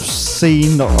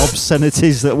obscene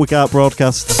obscenities that we can't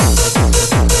broadcast.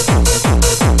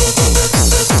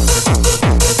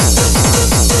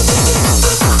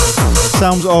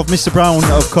 Sounds of Mr. Brown,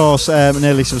 of course, an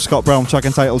alias of Scott Brown, track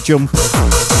entitled Jump.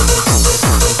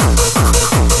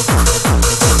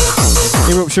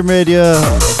 Eruption Radio,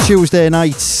 Tuesday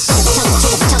night.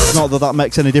 Not that that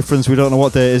makes any difference, we don't know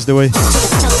what day it is, do we?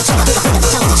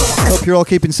 Hope you're all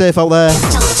keeping safe out there.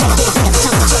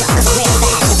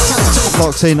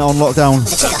 Locked in on lockdown.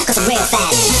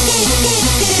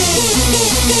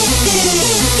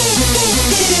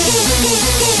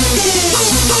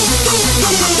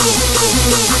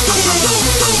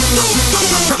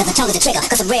 The tongue of the trigger,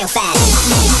 cause I'm real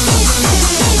fast.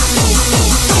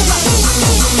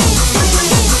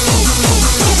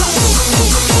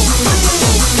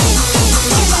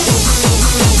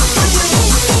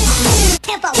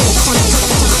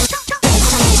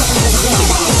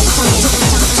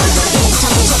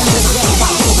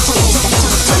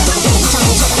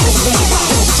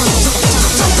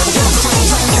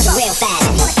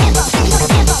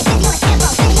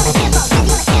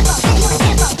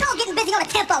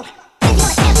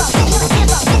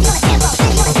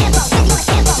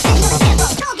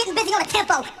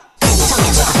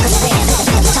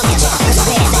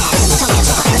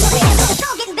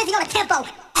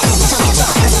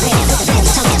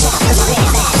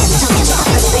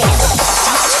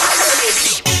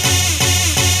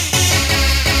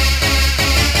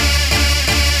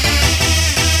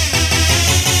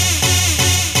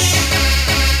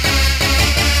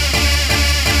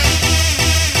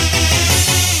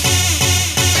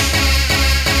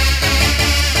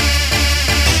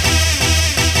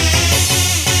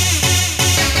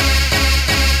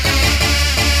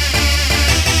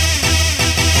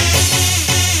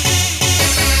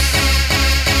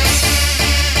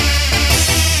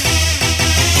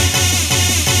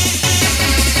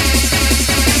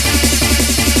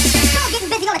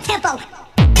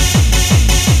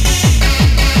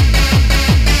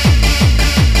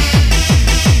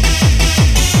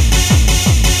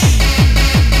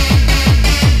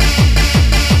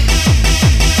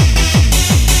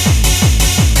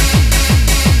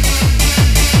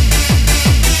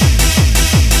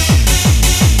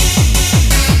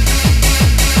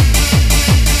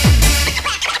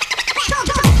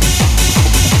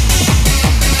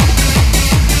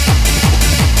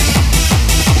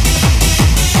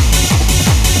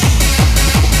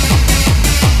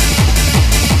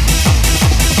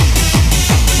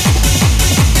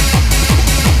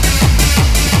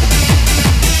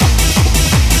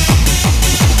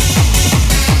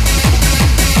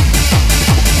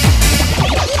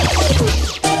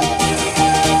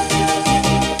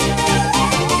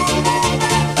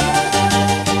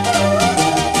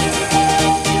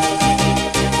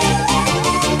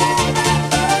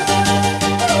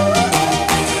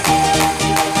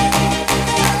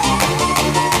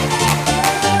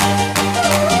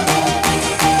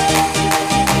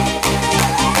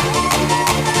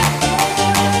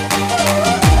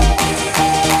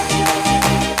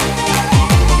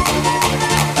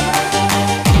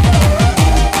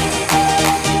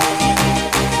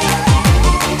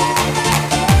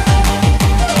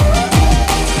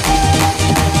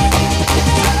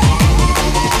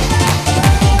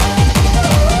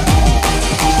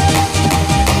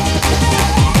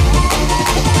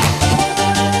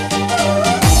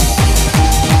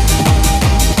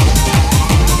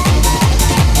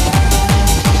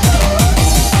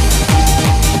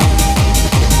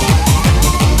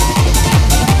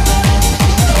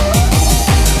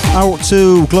 Out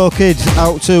to Glow Kid,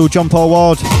 out to John Paul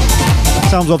Ward.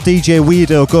 Sounds of DJ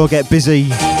Weirdo, Go Get Busy.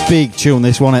 Big tune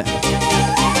this, wasn't it?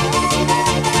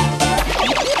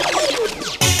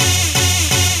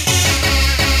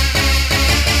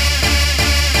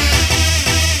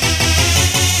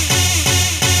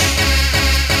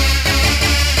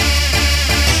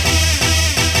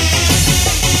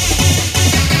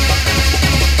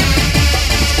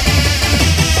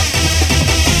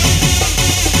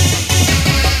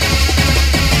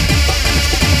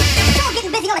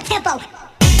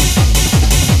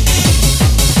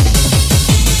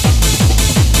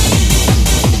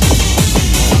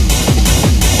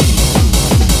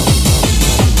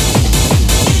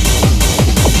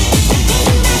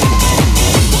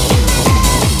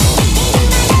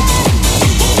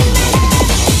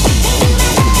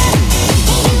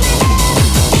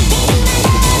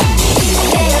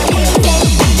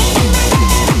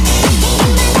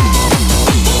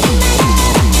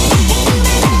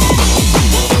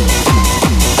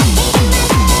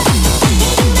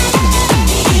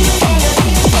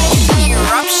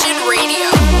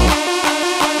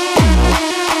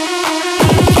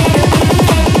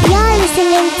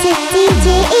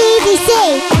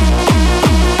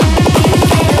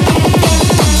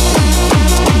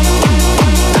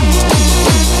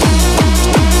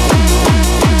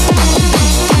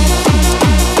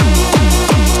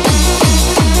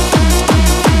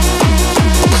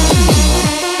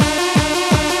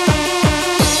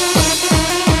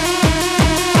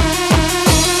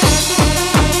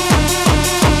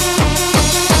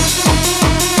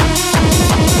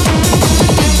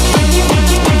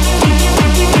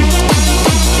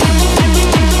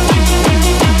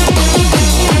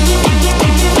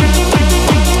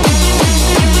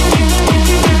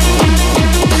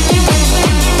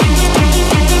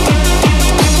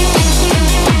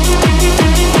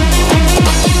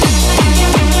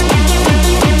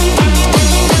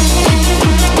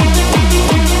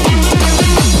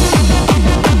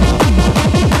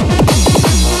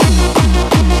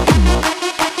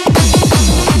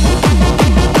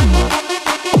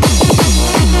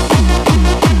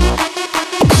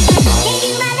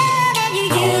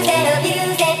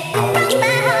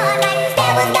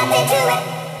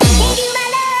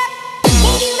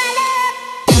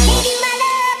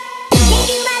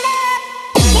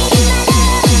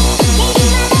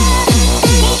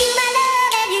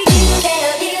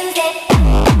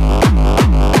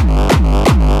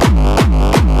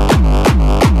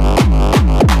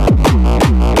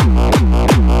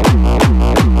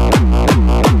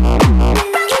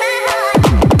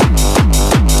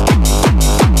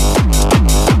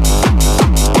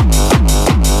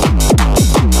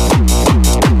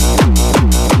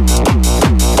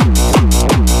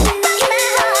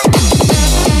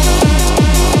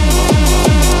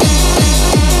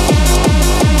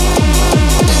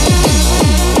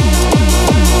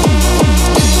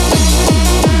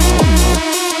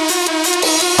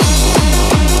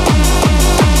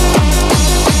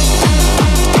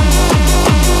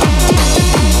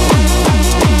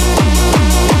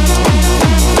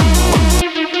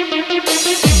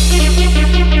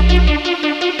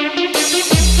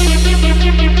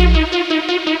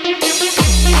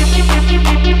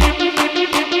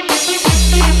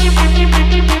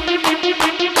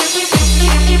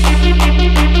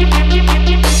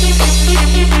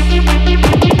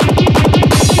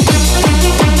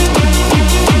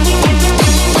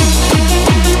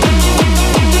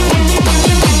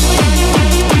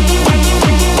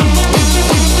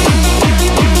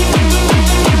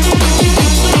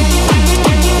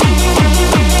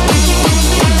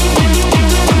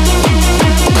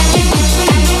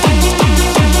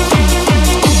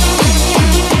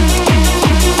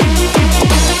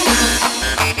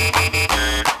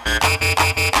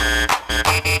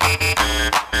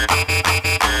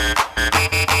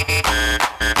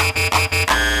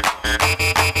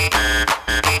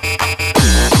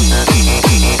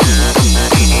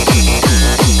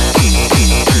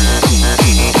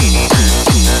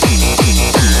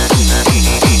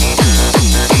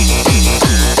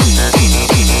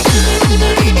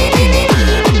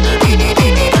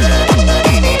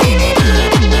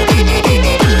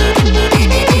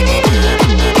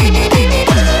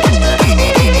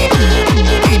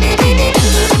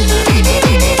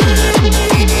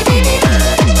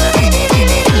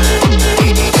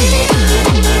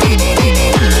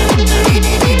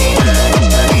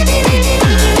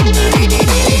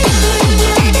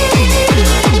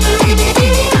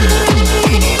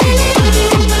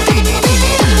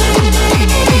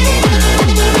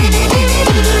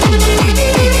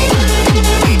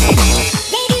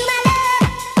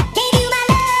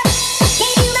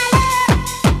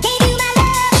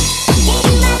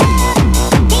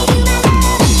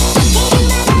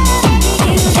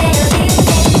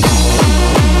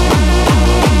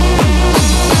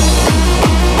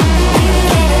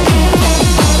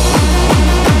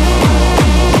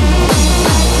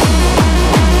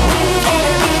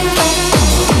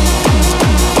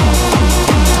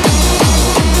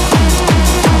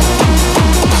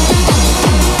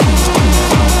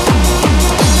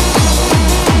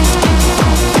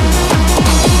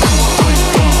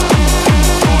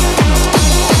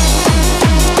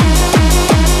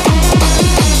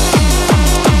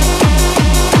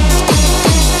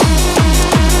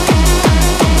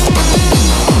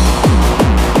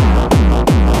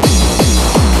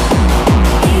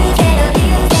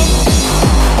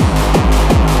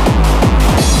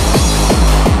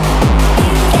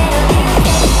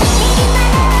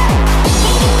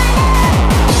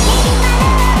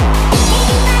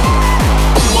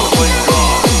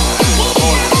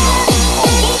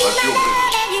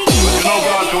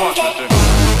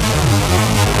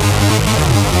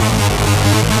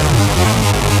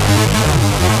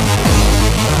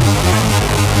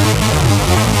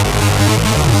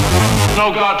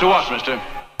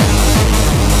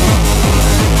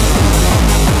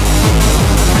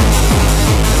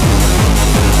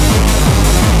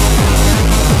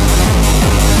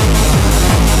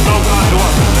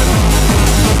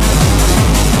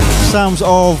 Sounds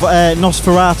of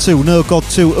Nosferatu, No God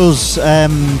to Us.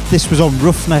 This was on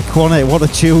Roughneck, wasn't it? What a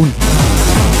tune.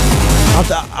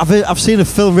 I've seen a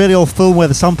film, really old film where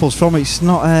the sample's from. It's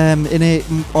not in it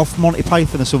off Monty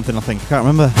Python or something, I think. I can't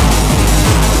remember.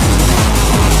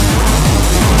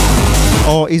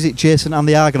 Or is it Jason and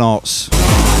the Argonauts? No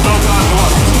God to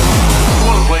us. You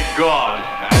want to play God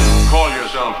and call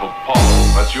yourself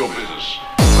Apollo. That's your business.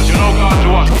 But you know God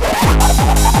to us.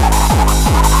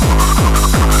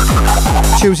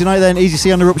 Tuesday night then, Easy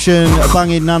C on Eruption,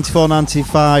 banging 94,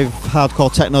 95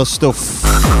 hardcore techno stuff.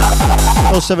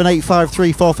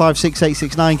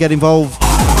 07853456869. Get involved.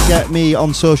 Get me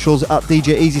on socials at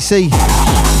DJ Easy C.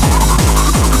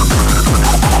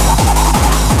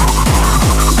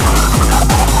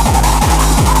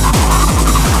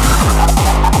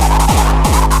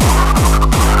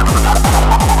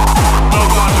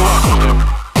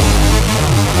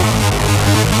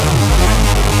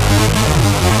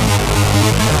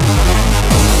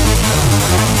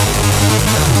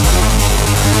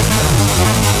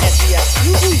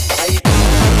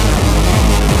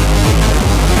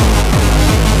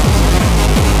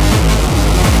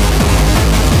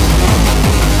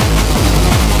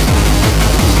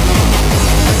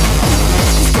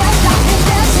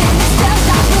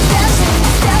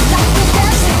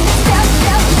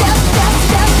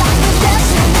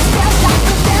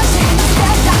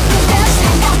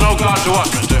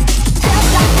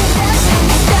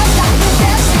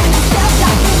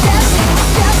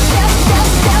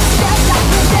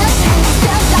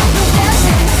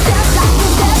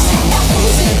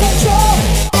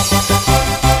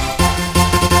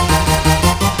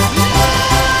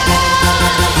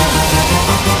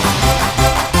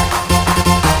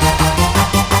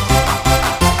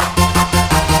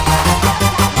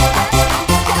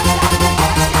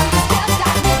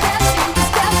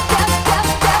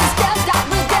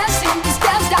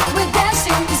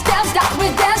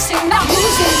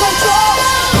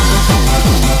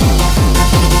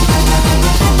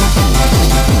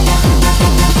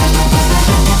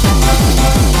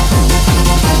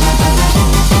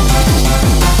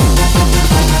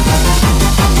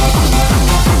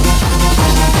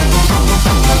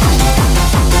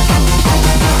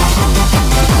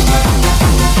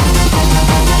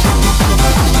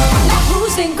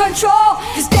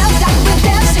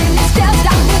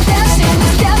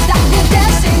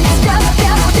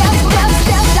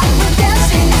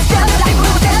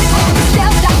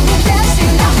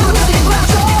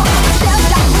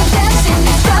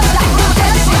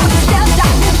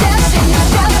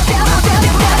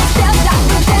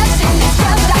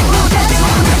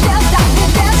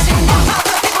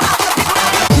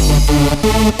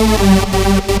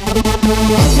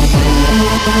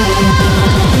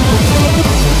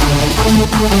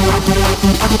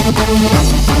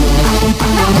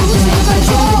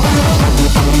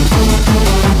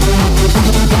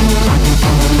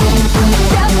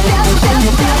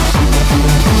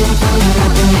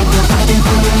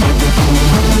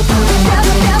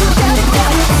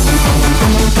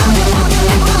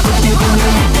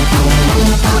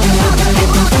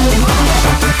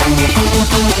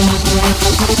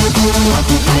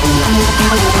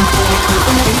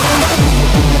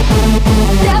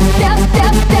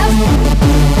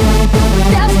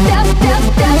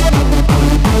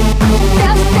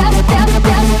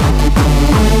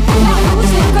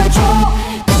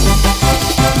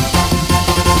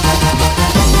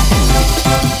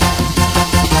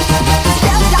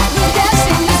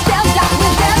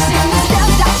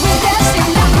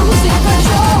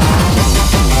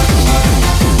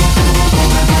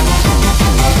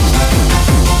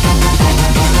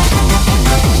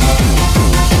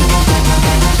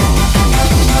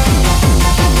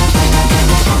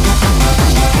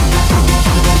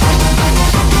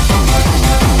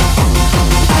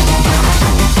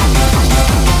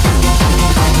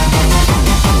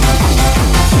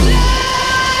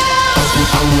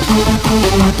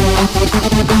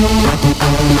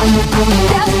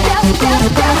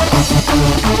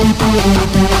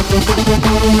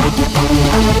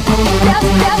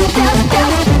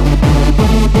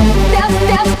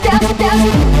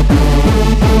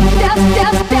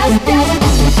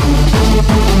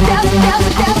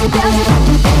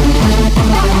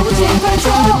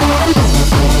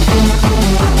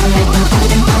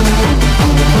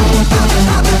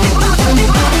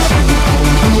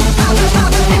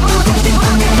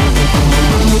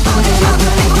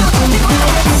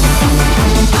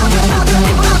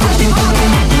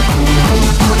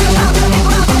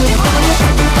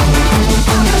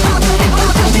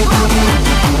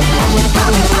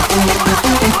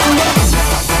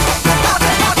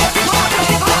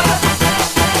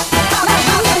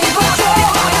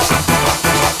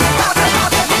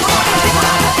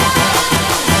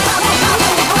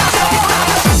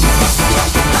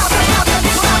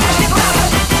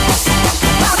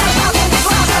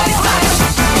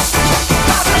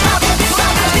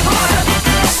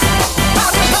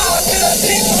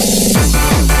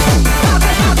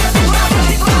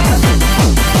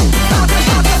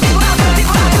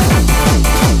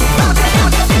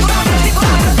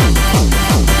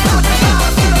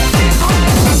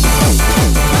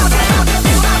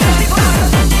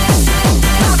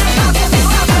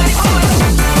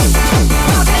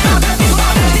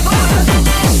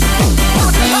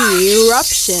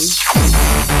 Eruption.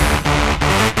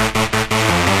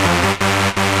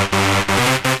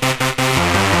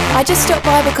 I just stopped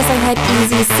by because I heard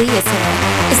Easy C is here.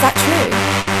 Is that true?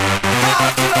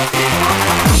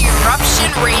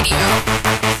 Eruption Radio.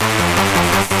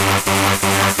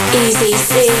 Easy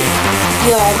C,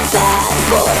 you're a bad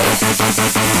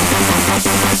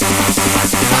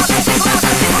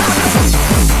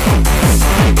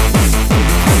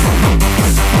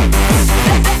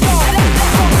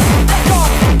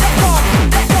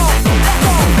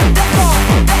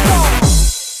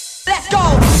Let's go!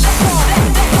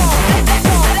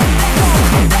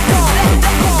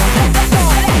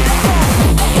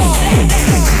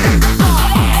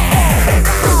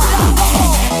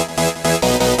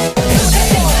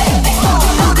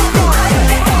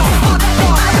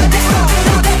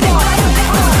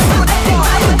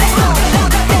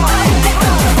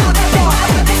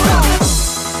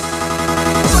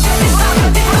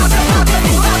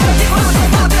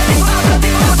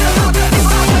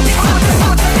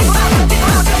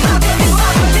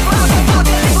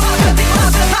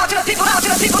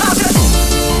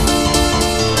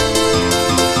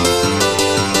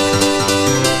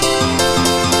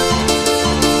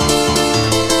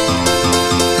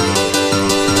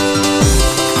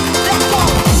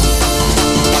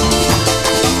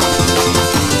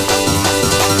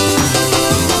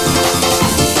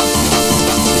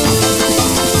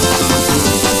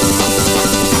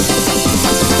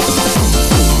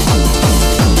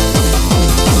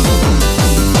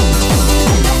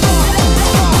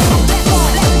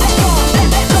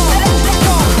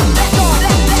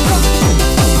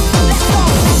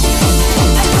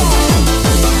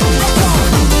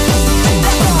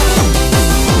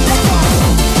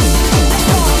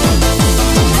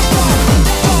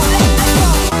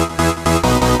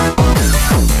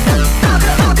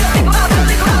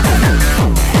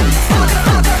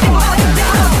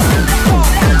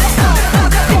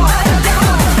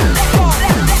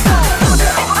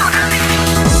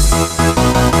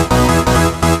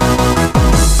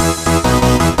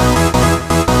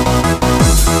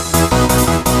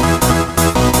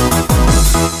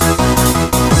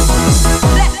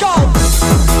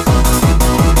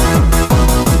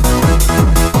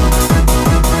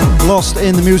 Lost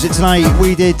in the music tonight.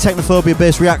 We did Technophobia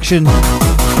Bass Reaction.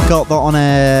 Got that on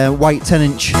a white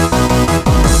 10-inch.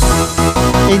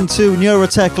 Into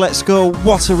Neurotech, let's go.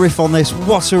 What a riff on this.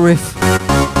 What a riff.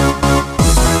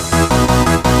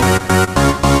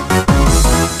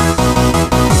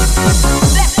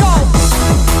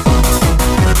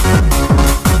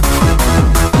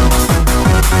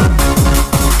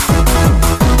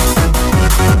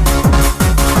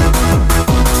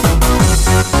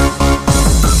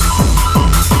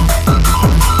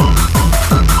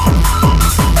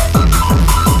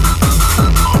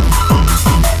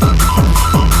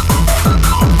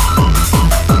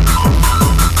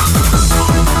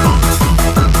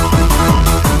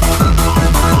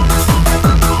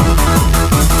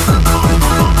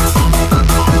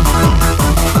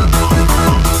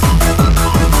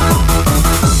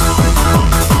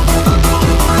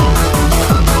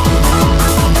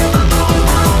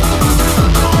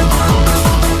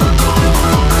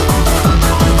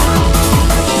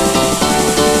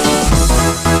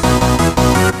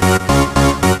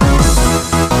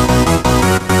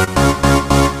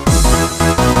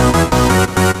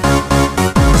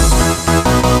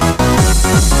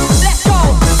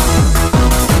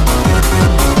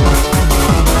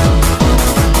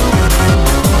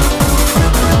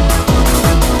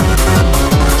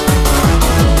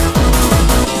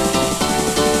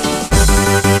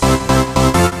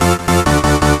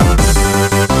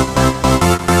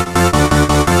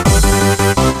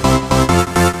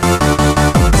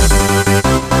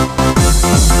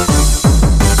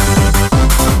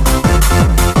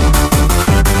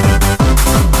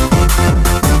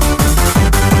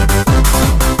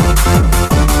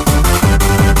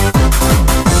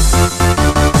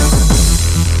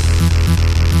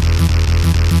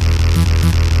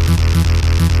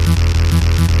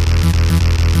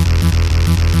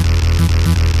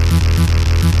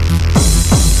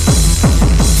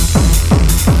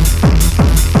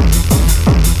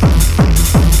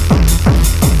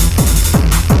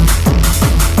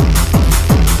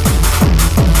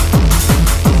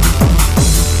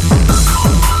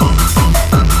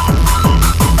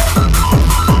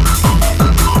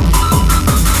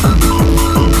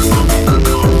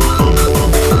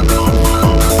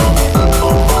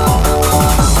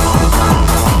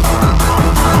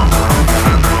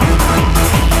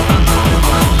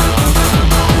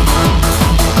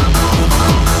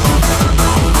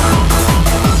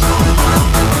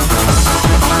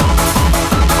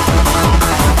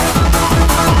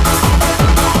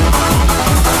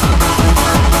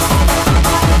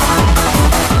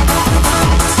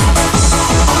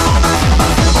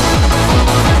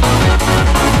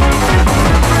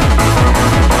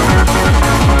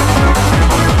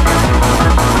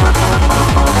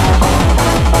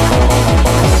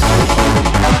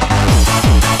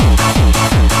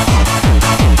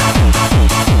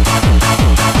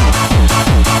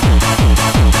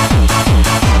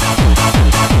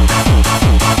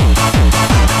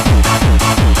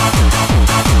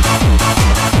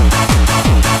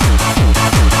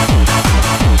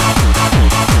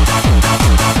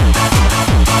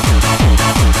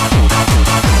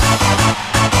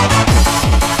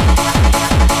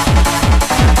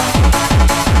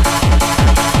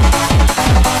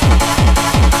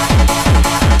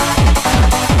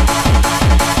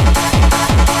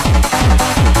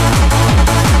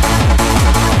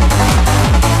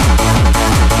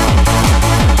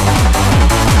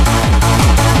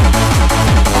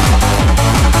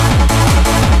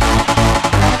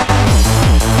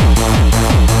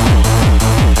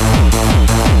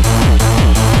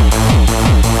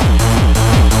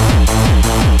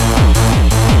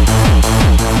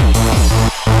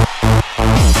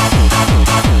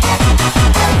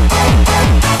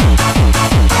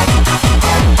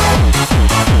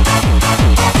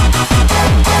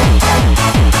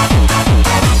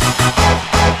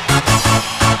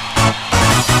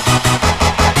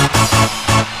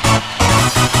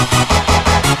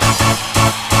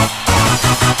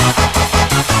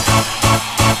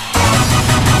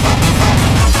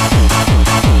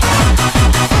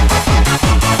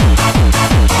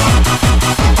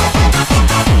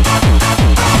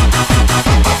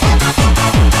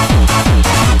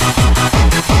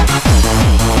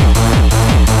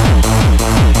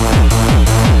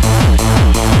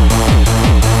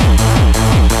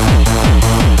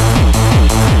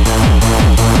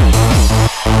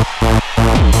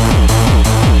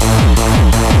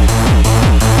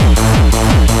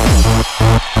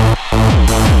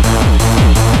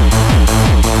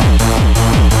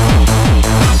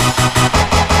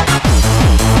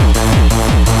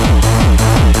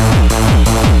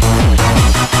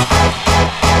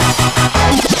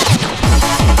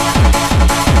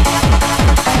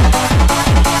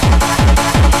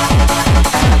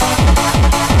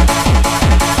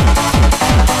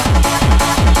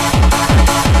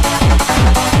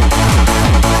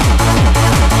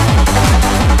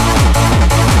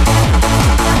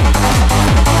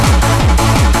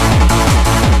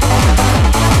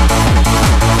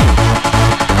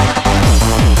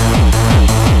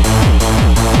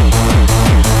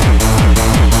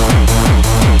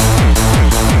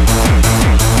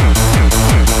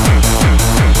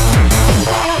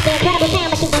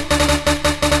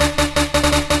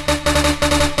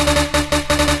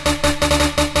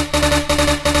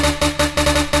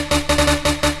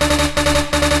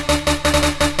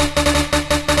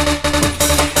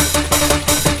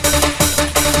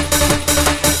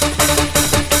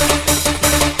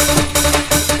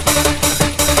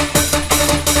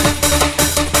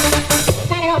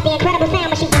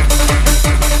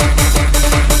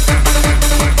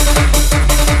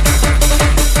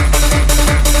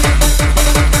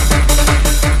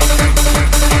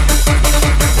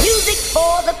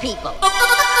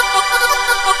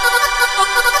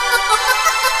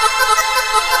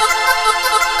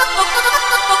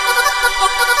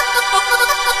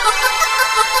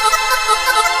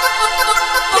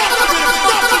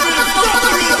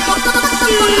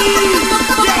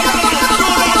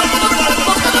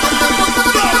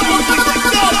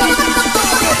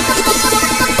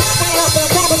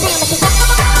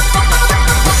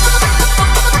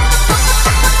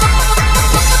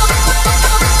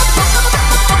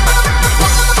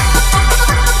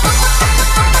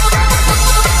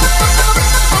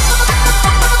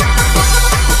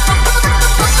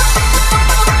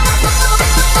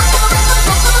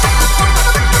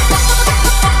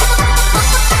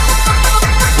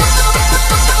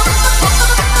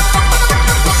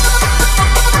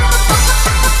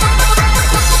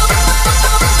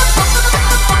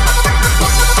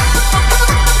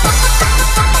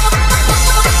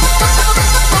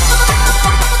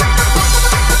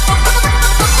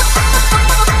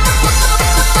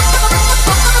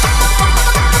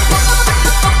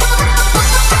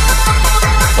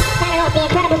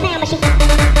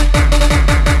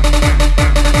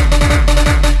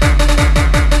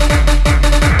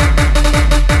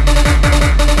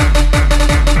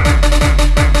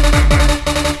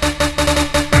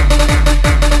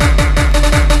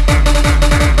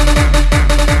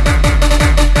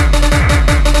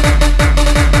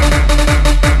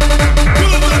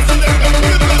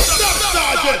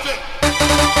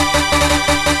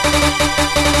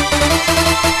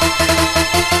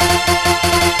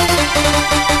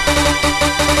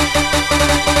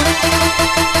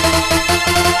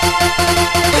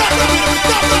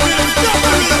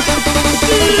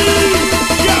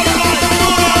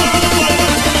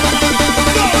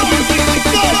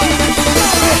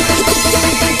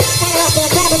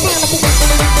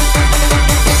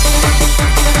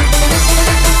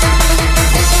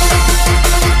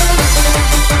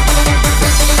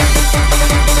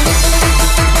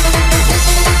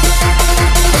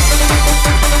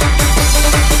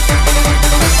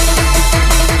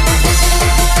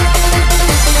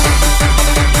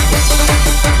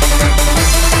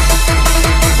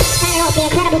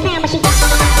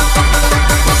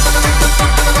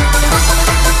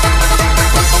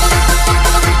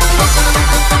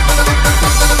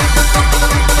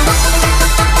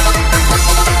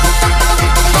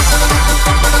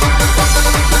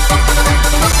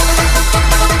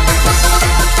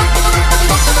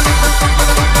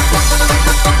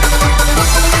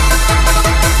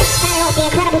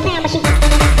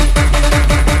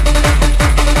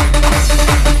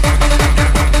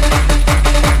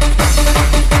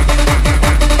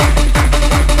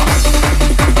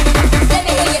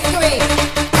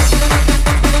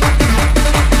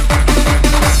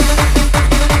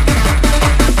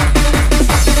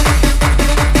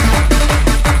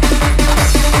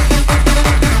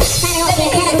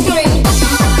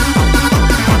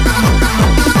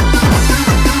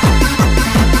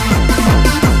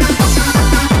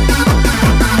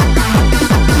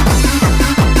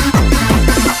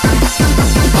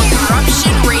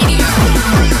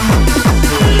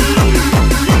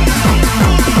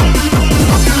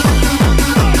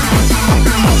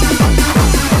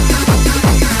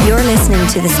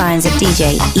 to the sounds of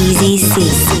DJ Easy C.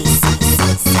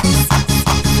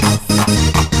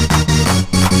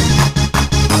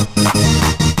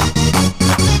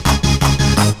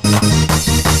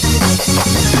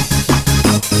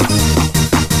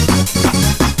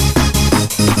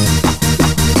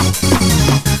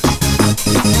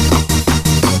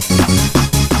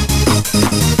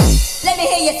 Let me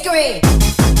hear you scream.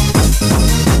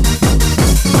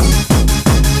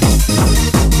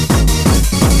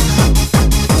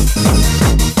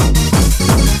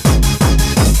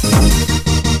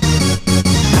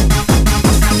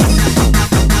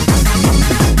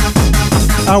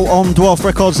 Out on Dwarf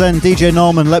Records then, DJ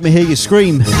Norman, Let Me Hear You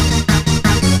Scream. Let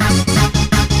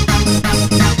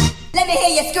me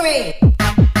hear you scream.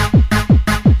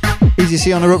 Easy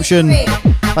C on Eruption.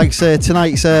 Like I say,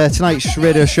 tonight's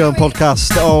radio show and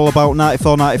podcast, all about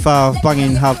 94, 95,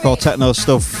 banging hardcore techno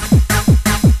stuff.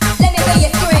 Let me hear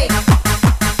you scream.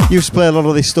 Used to play a lot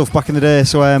of this stuff back in the day,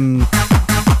 so and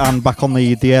back on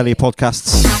the earlier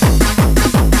podcasts.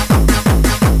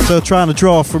 So trying to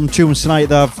draw from tunes tonight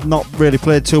that I've not really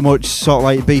played too much, sort of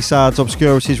like B-sides,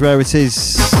 obscurities,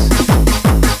 rarities.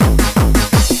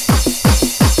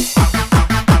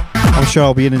 I'm sure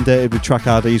I'll be inundated with track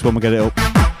IDs when we get it up.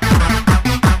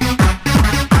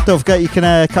 Don't forget you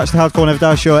can catch the Hardcore Never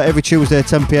Die show every Tuesday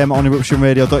 10 PM on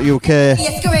eruptionradio.uk.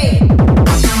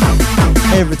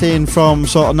 Everything from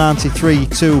sort of 93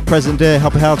 to present day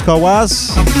happy hardcore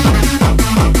wise.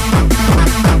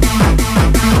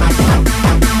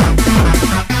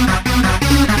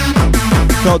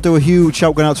 Got to do a huge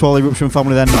shout going out to all the Eruption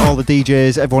family then, all the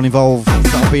DJs, everyone involved.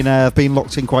 I've been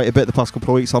locked in quite a bit the past couple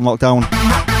of weeks on lockdown.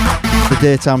 The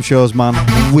daytime shows, man,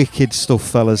 wicked stuff,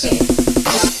 fellas.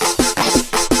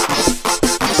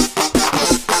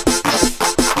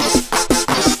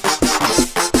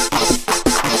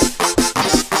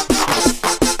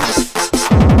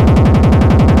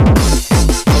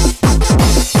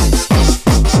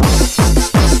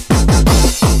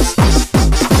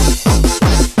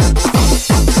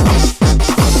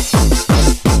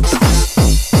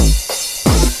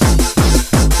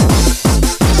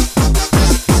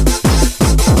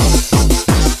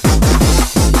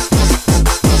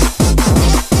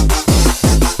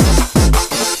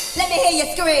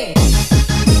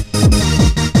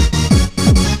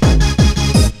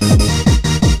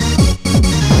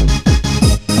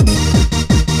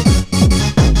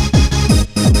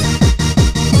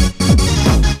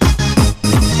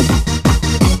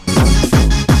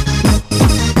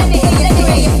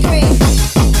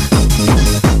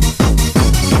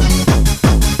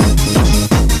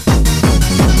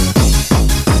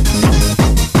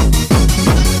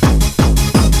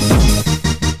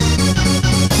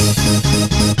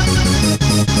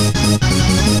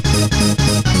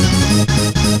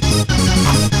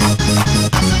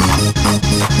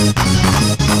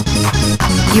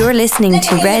 You're listening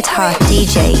to Red Hot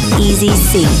DJ Easy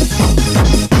C.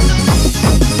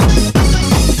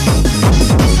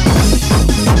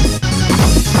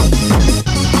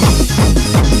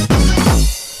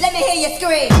 Let me hear you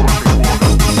scream.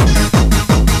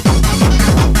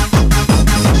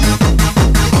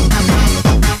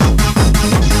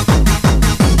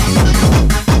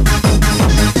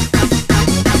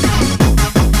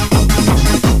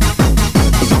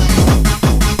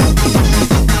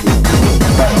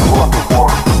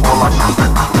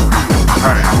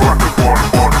 Hey,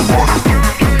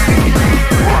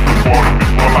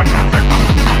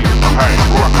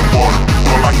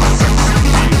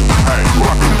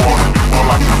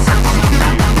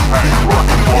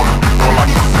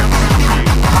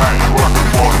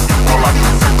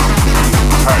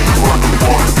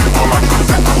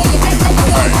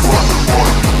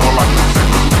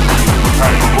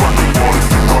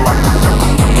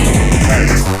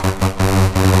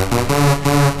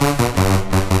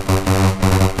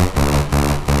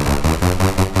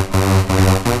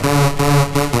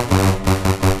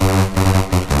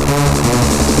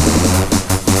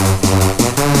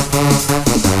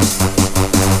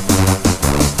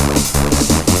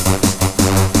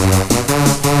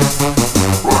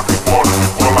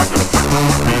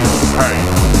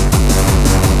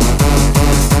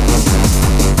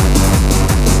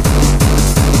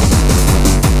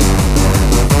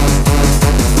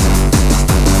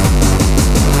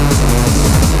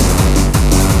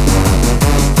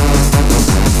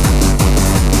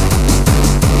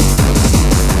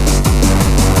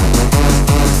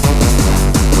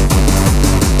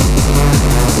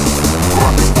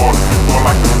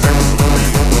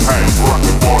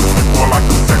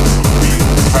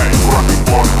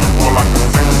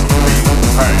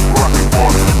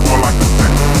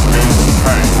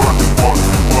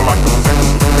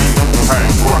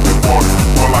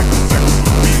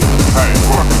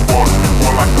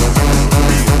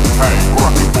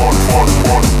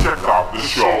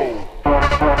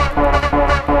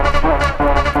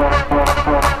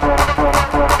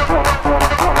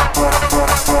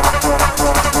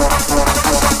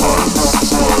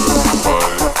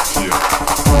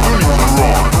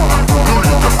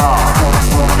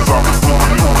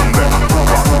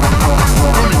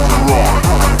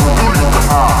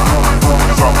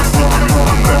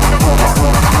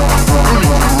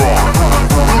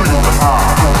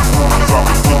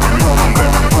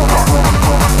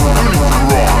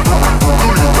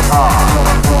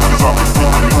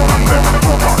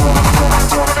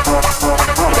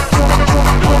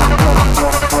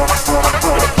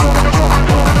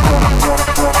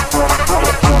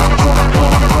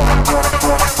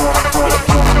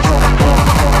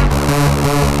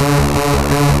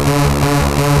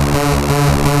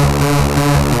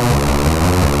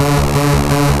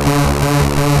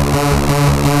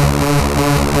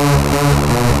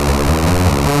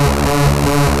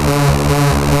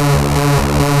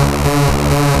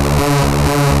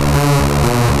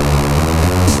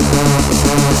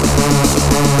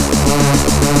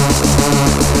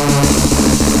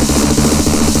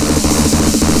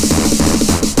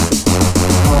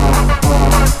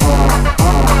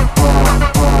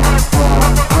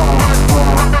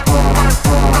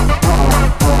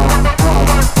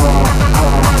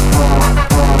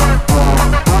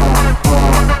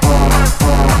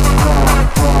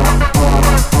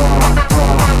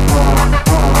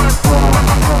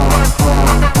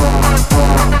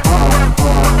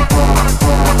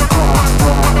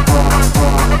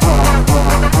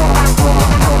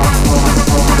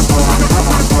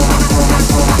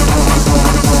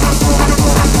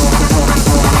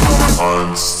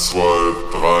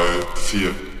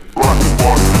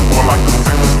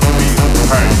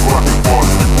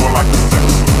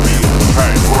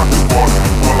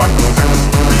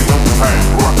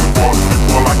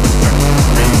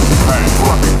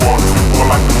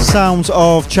 Sounds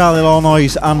of Charlie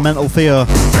Lawnoise and Mental Fear.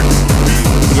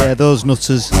 Yeah, those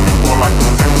nutters. Check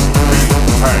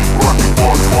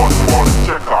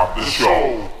out the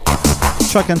show.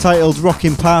 Track entitled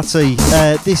Rockin' Party.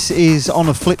 This is on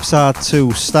a flip side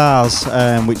to Stars,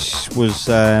 which was,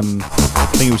 I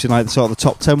think it was in like sort of the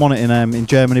top 10, wasn't it, in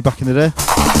Germany back in the day.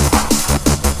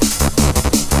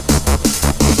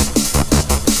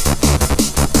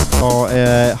 Or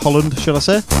Holland, should I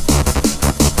say.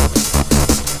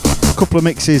 A couple of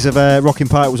mixes of Rockin'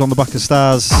 Party was on the back of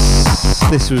Stars.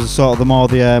 This was sort of the more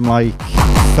the like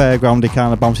fairgroundy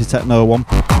kind of bouncy techno one.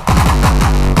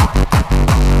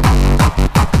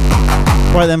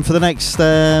 Right then, for the next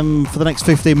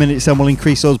 15 minutes, then we'll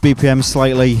increase those BPMs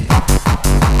slightly.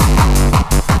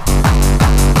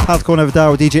 Hardcore Never Die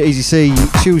with DJ Easy C,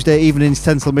 Tuesday evenings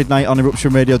 10 till midnight on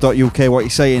eruptionradio.uk. What are you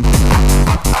saying?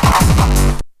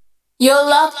 You're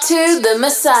locked to the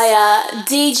Messiah,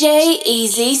 DJ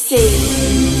Easy C.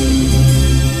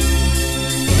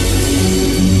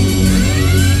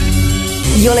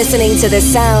 You're listening to the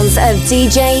sounds of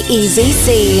DJ Easy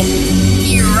C.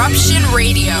 Eruption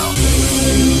Radio.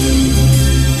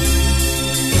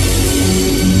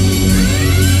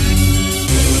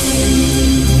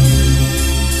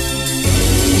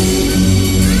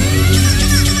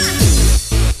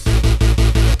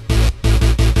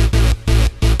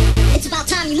 It's about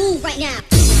time you move right now.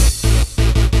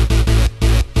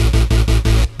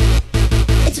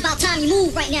 It's about time you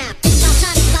move right now. It's about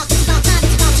time, it's about time,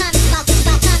 it's about time, it's about time,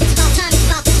 it's about time, it's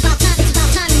about time, it's about time, it's about time, it's about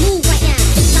time you move right now.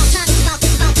 It's about time, it's about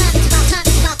time, it's about time,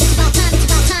 it's about time, it's about time, it's about time,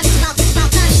 it's about time, it's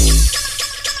about time.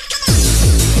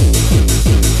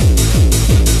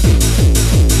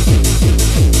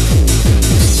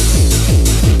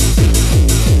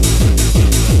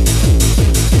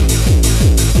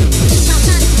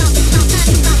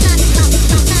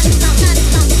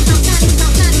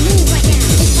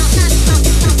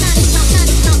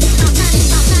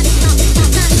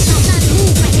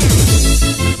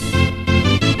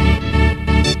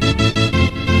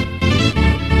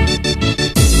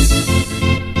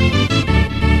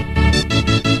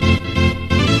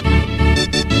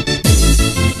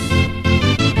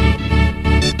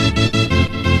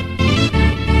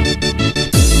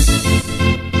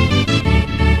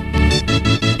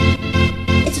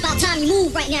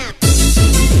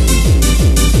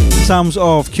 Sounds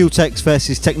of Q-Tex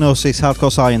versus Technosis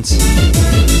Hardcore Science.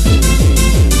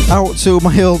 Out to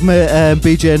my old mate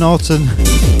BJ Norton.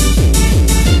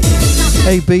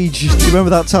 Hey BJ, do you remember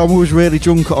that time we was really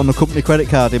drunk on the company credit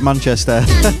card in Manchester?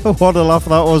 What a laugh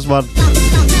that was, man.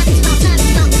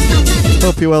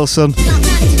 Hope you're well, son.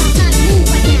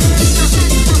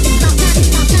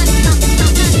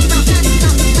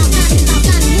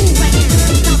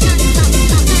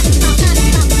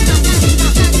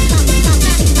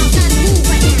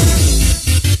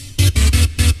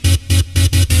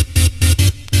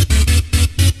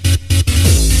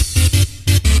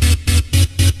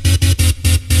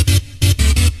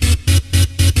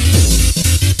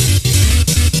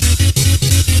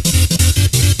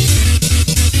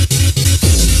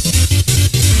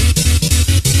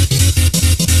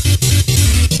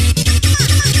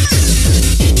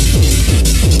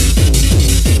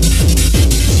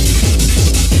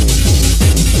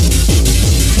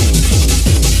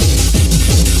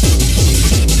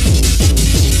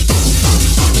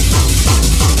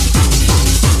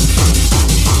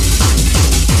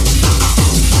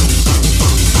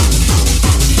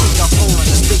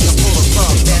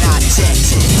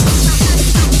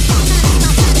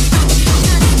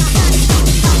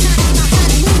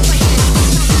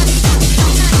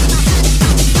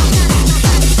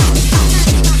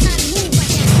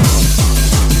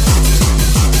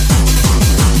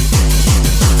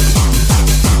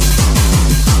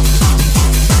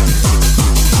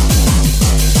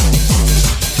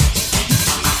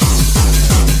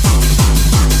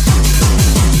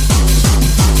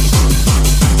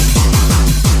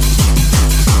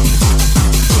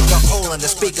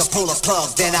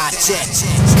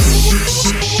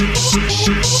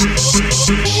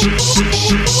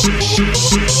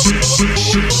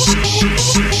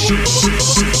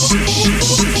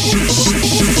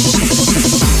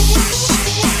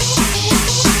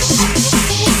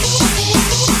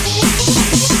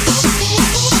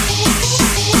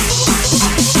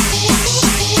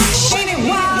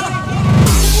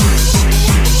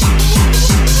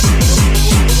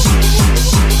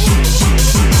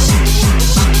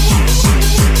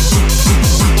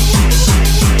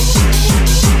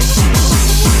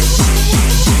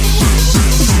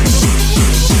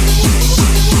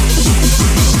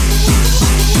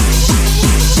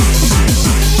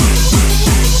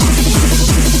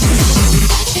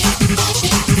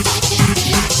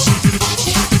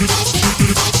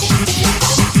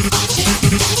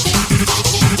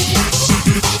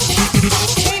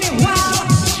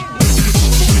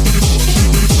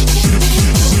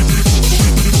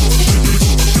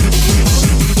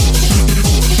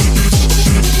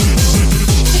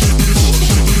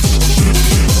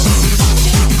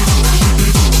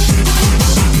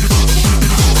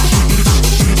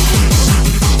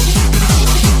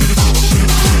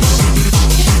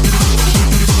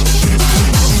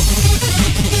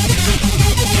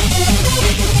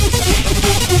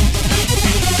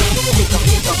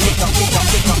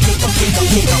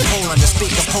 hole on the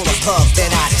speaker, pull a plug,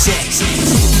 then I check.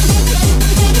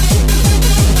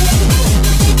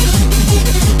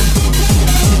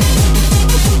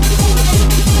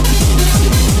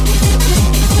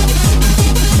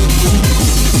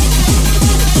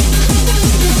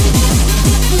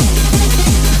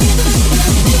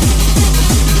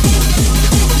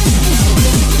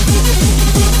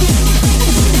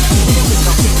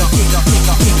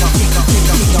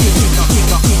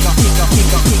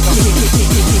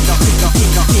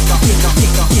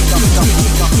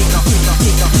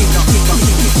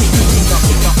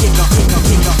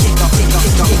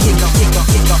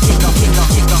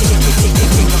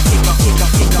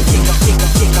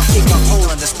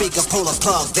 Hold on the speaker, pull a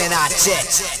plug, then I check.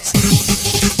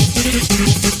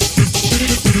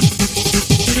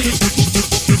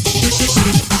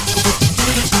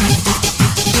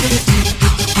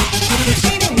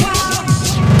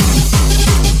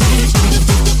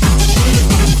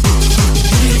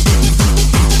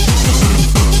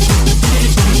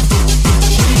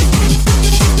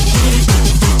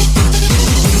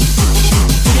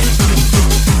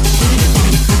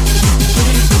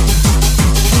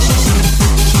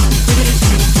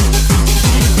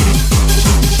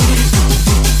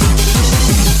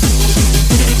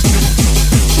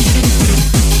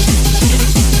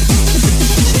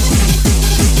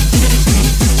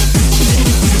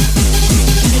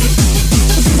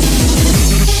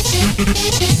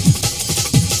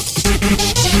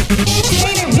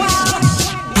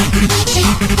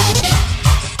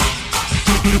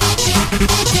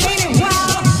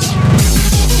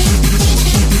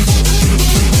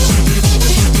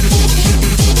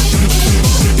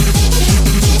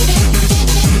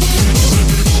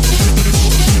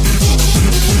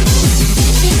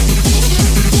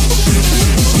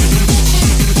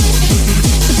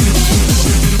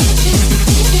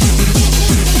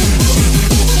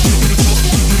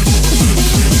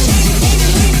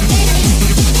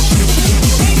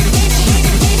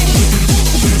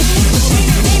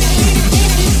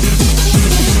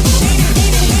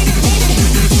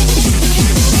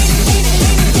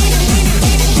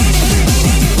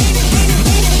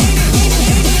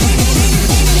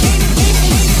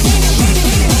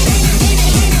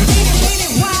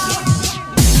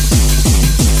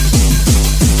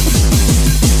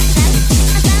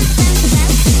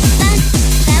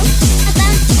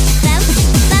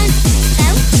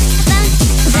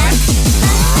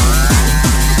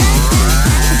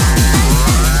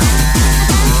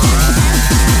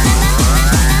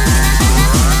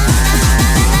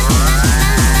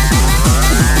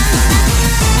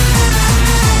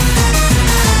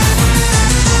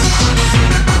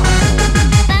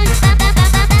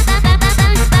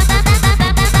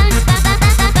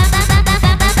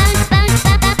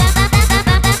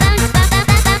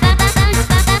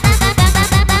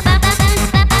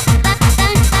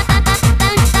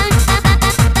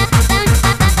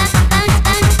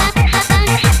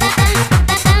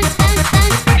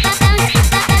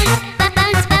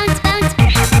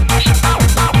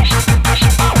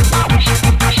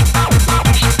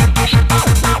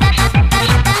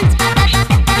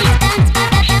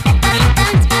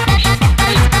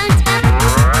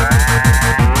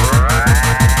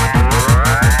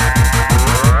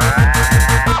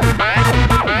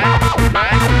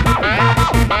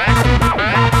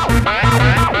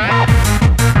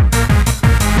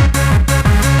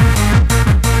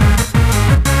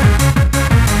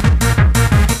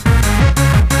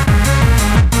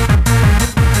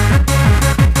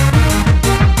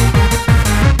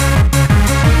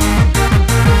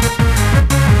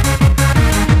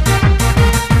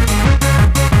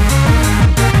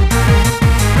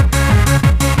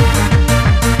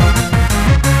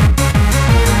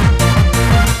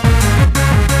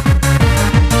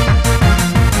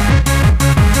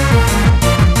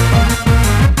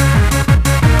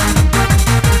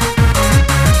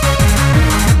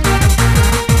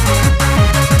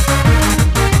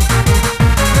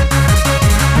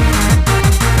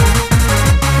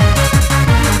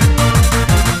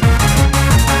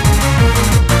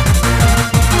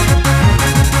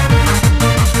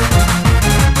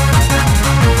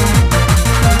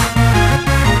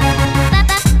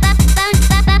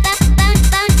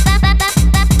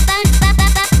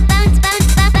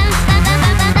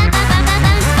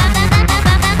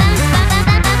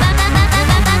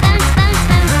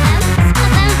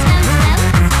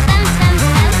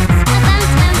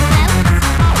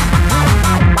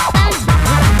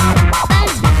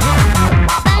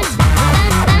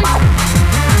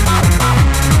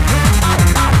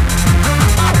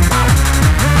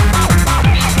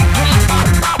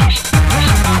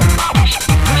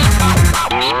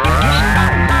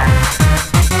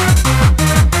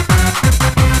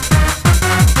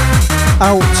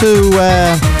 Out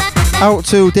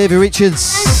to Davey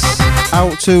Richards.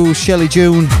 Out to Shelley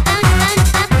June.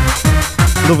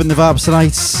 Loving the vibes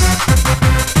tonight.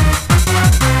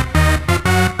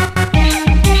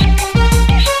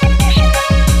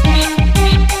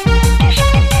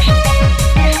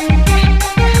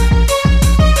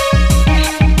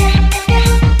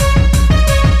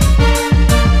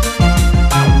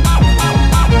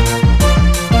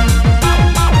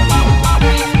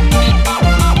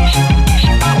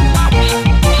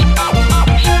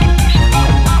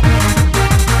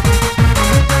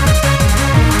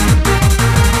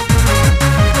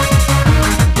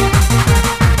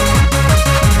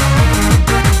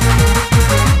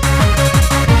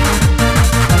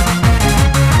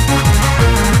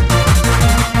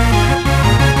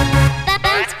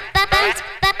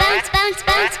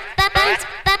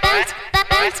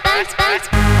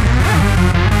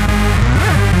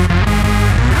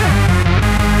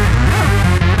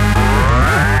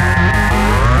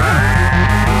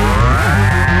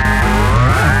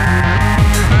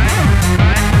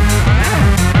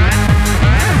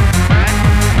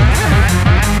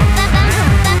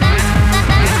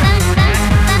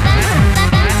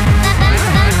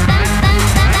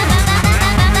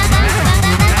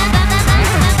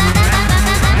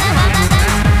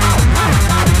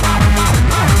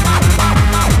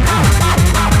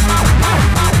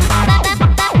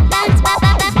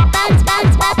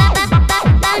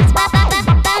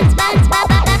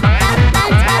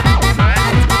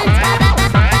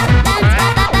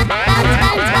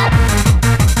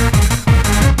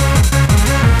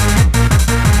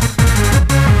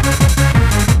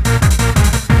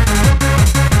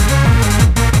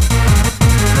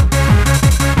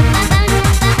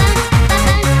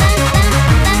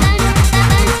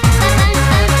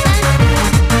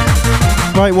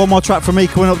 Right, one more track from me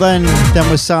coming up then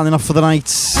we're signing off for the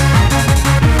night.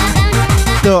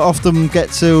 Don't often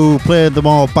get to play the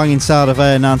more banging side of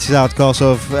 90s hardcore,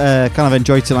 so I've kind of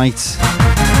enjoyed tonight.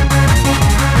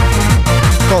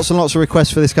 Lots and lots of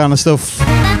requests for this kind of stuff.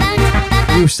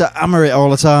 Used to hammer it all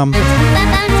the time.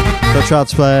 So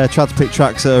I tried to pick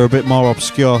tracks that are a bit more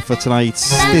obscure for tonight.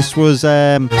 This was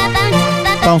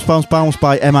Bounce Bounce Bounce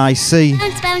by MIC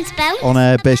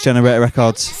on Bass Generator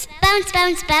Records. Bounce,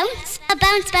 bounce, bounce. A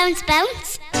bounce, bounce,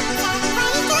 bounce.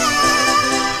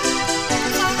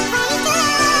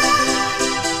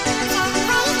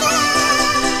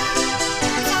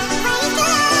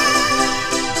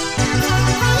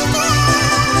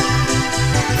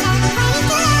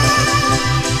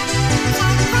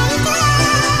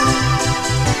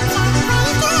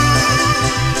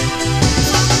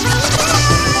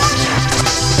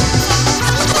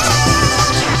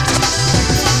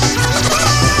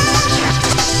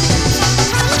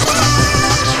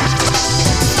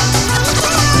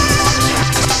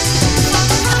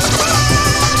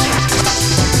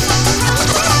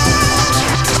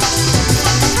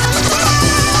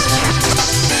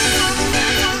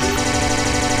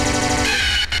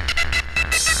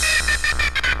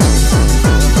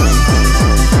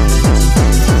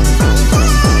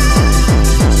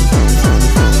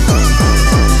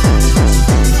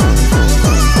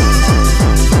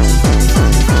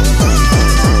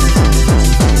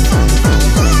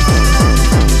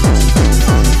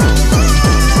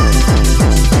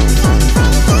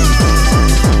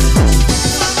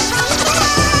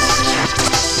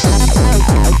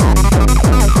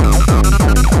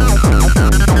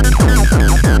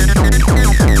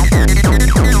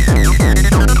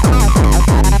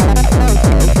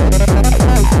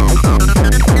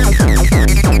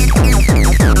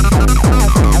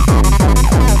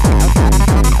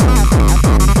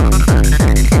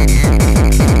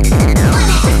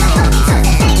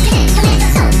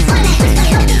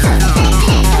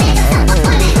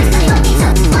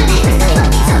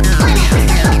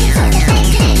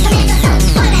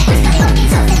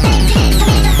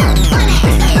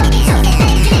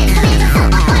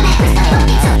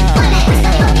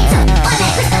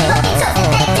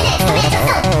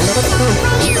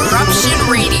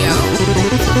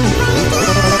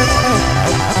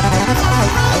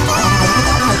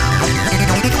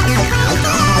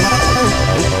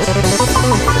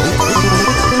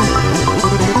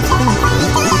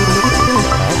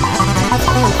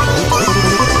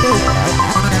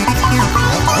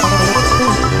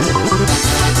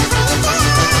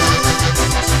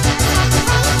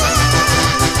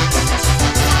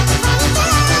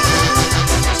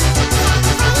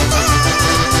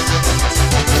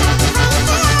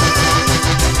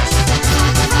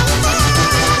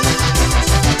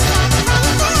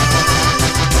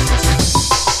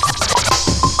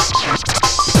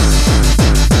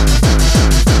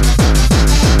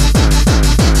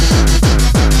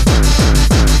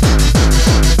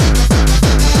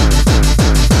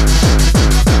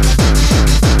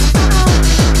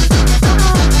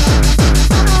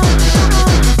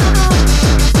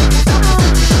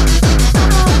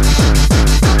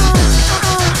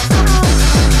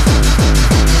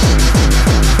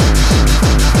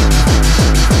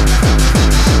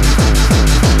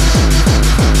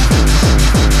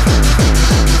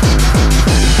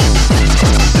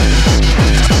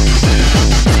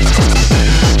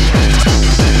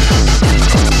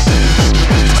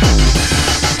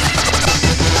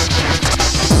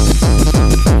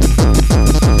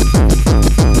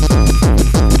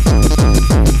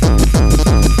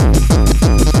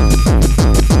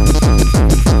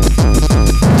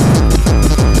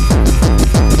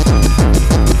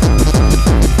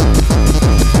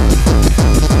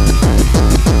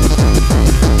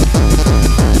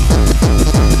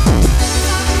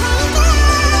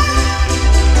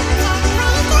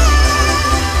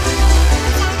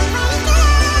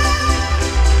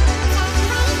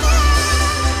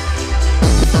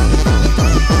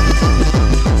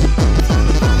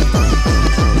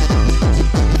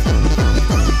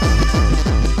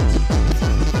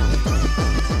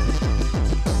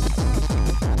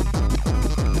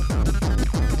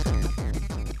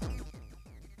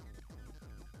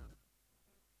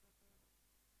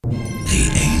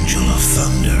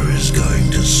 is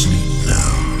going to sleep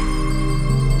now.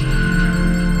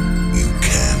 You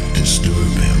can't disturb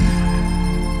him,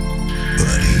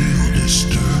 but he'll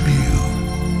disturb you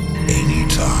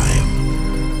anytime,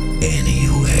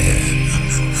 anywhere.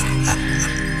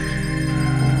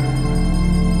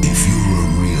 If you're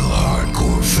a real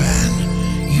hardcore fan,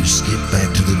 you skip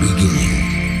back to the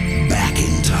beginning, back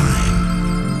in time.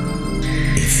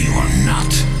 If you are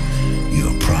not,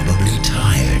 you're probably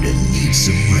tired and need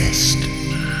some rest.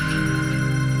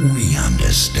 We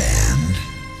understand.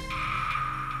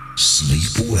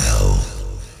 Sleep well,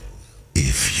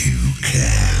 if you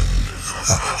can.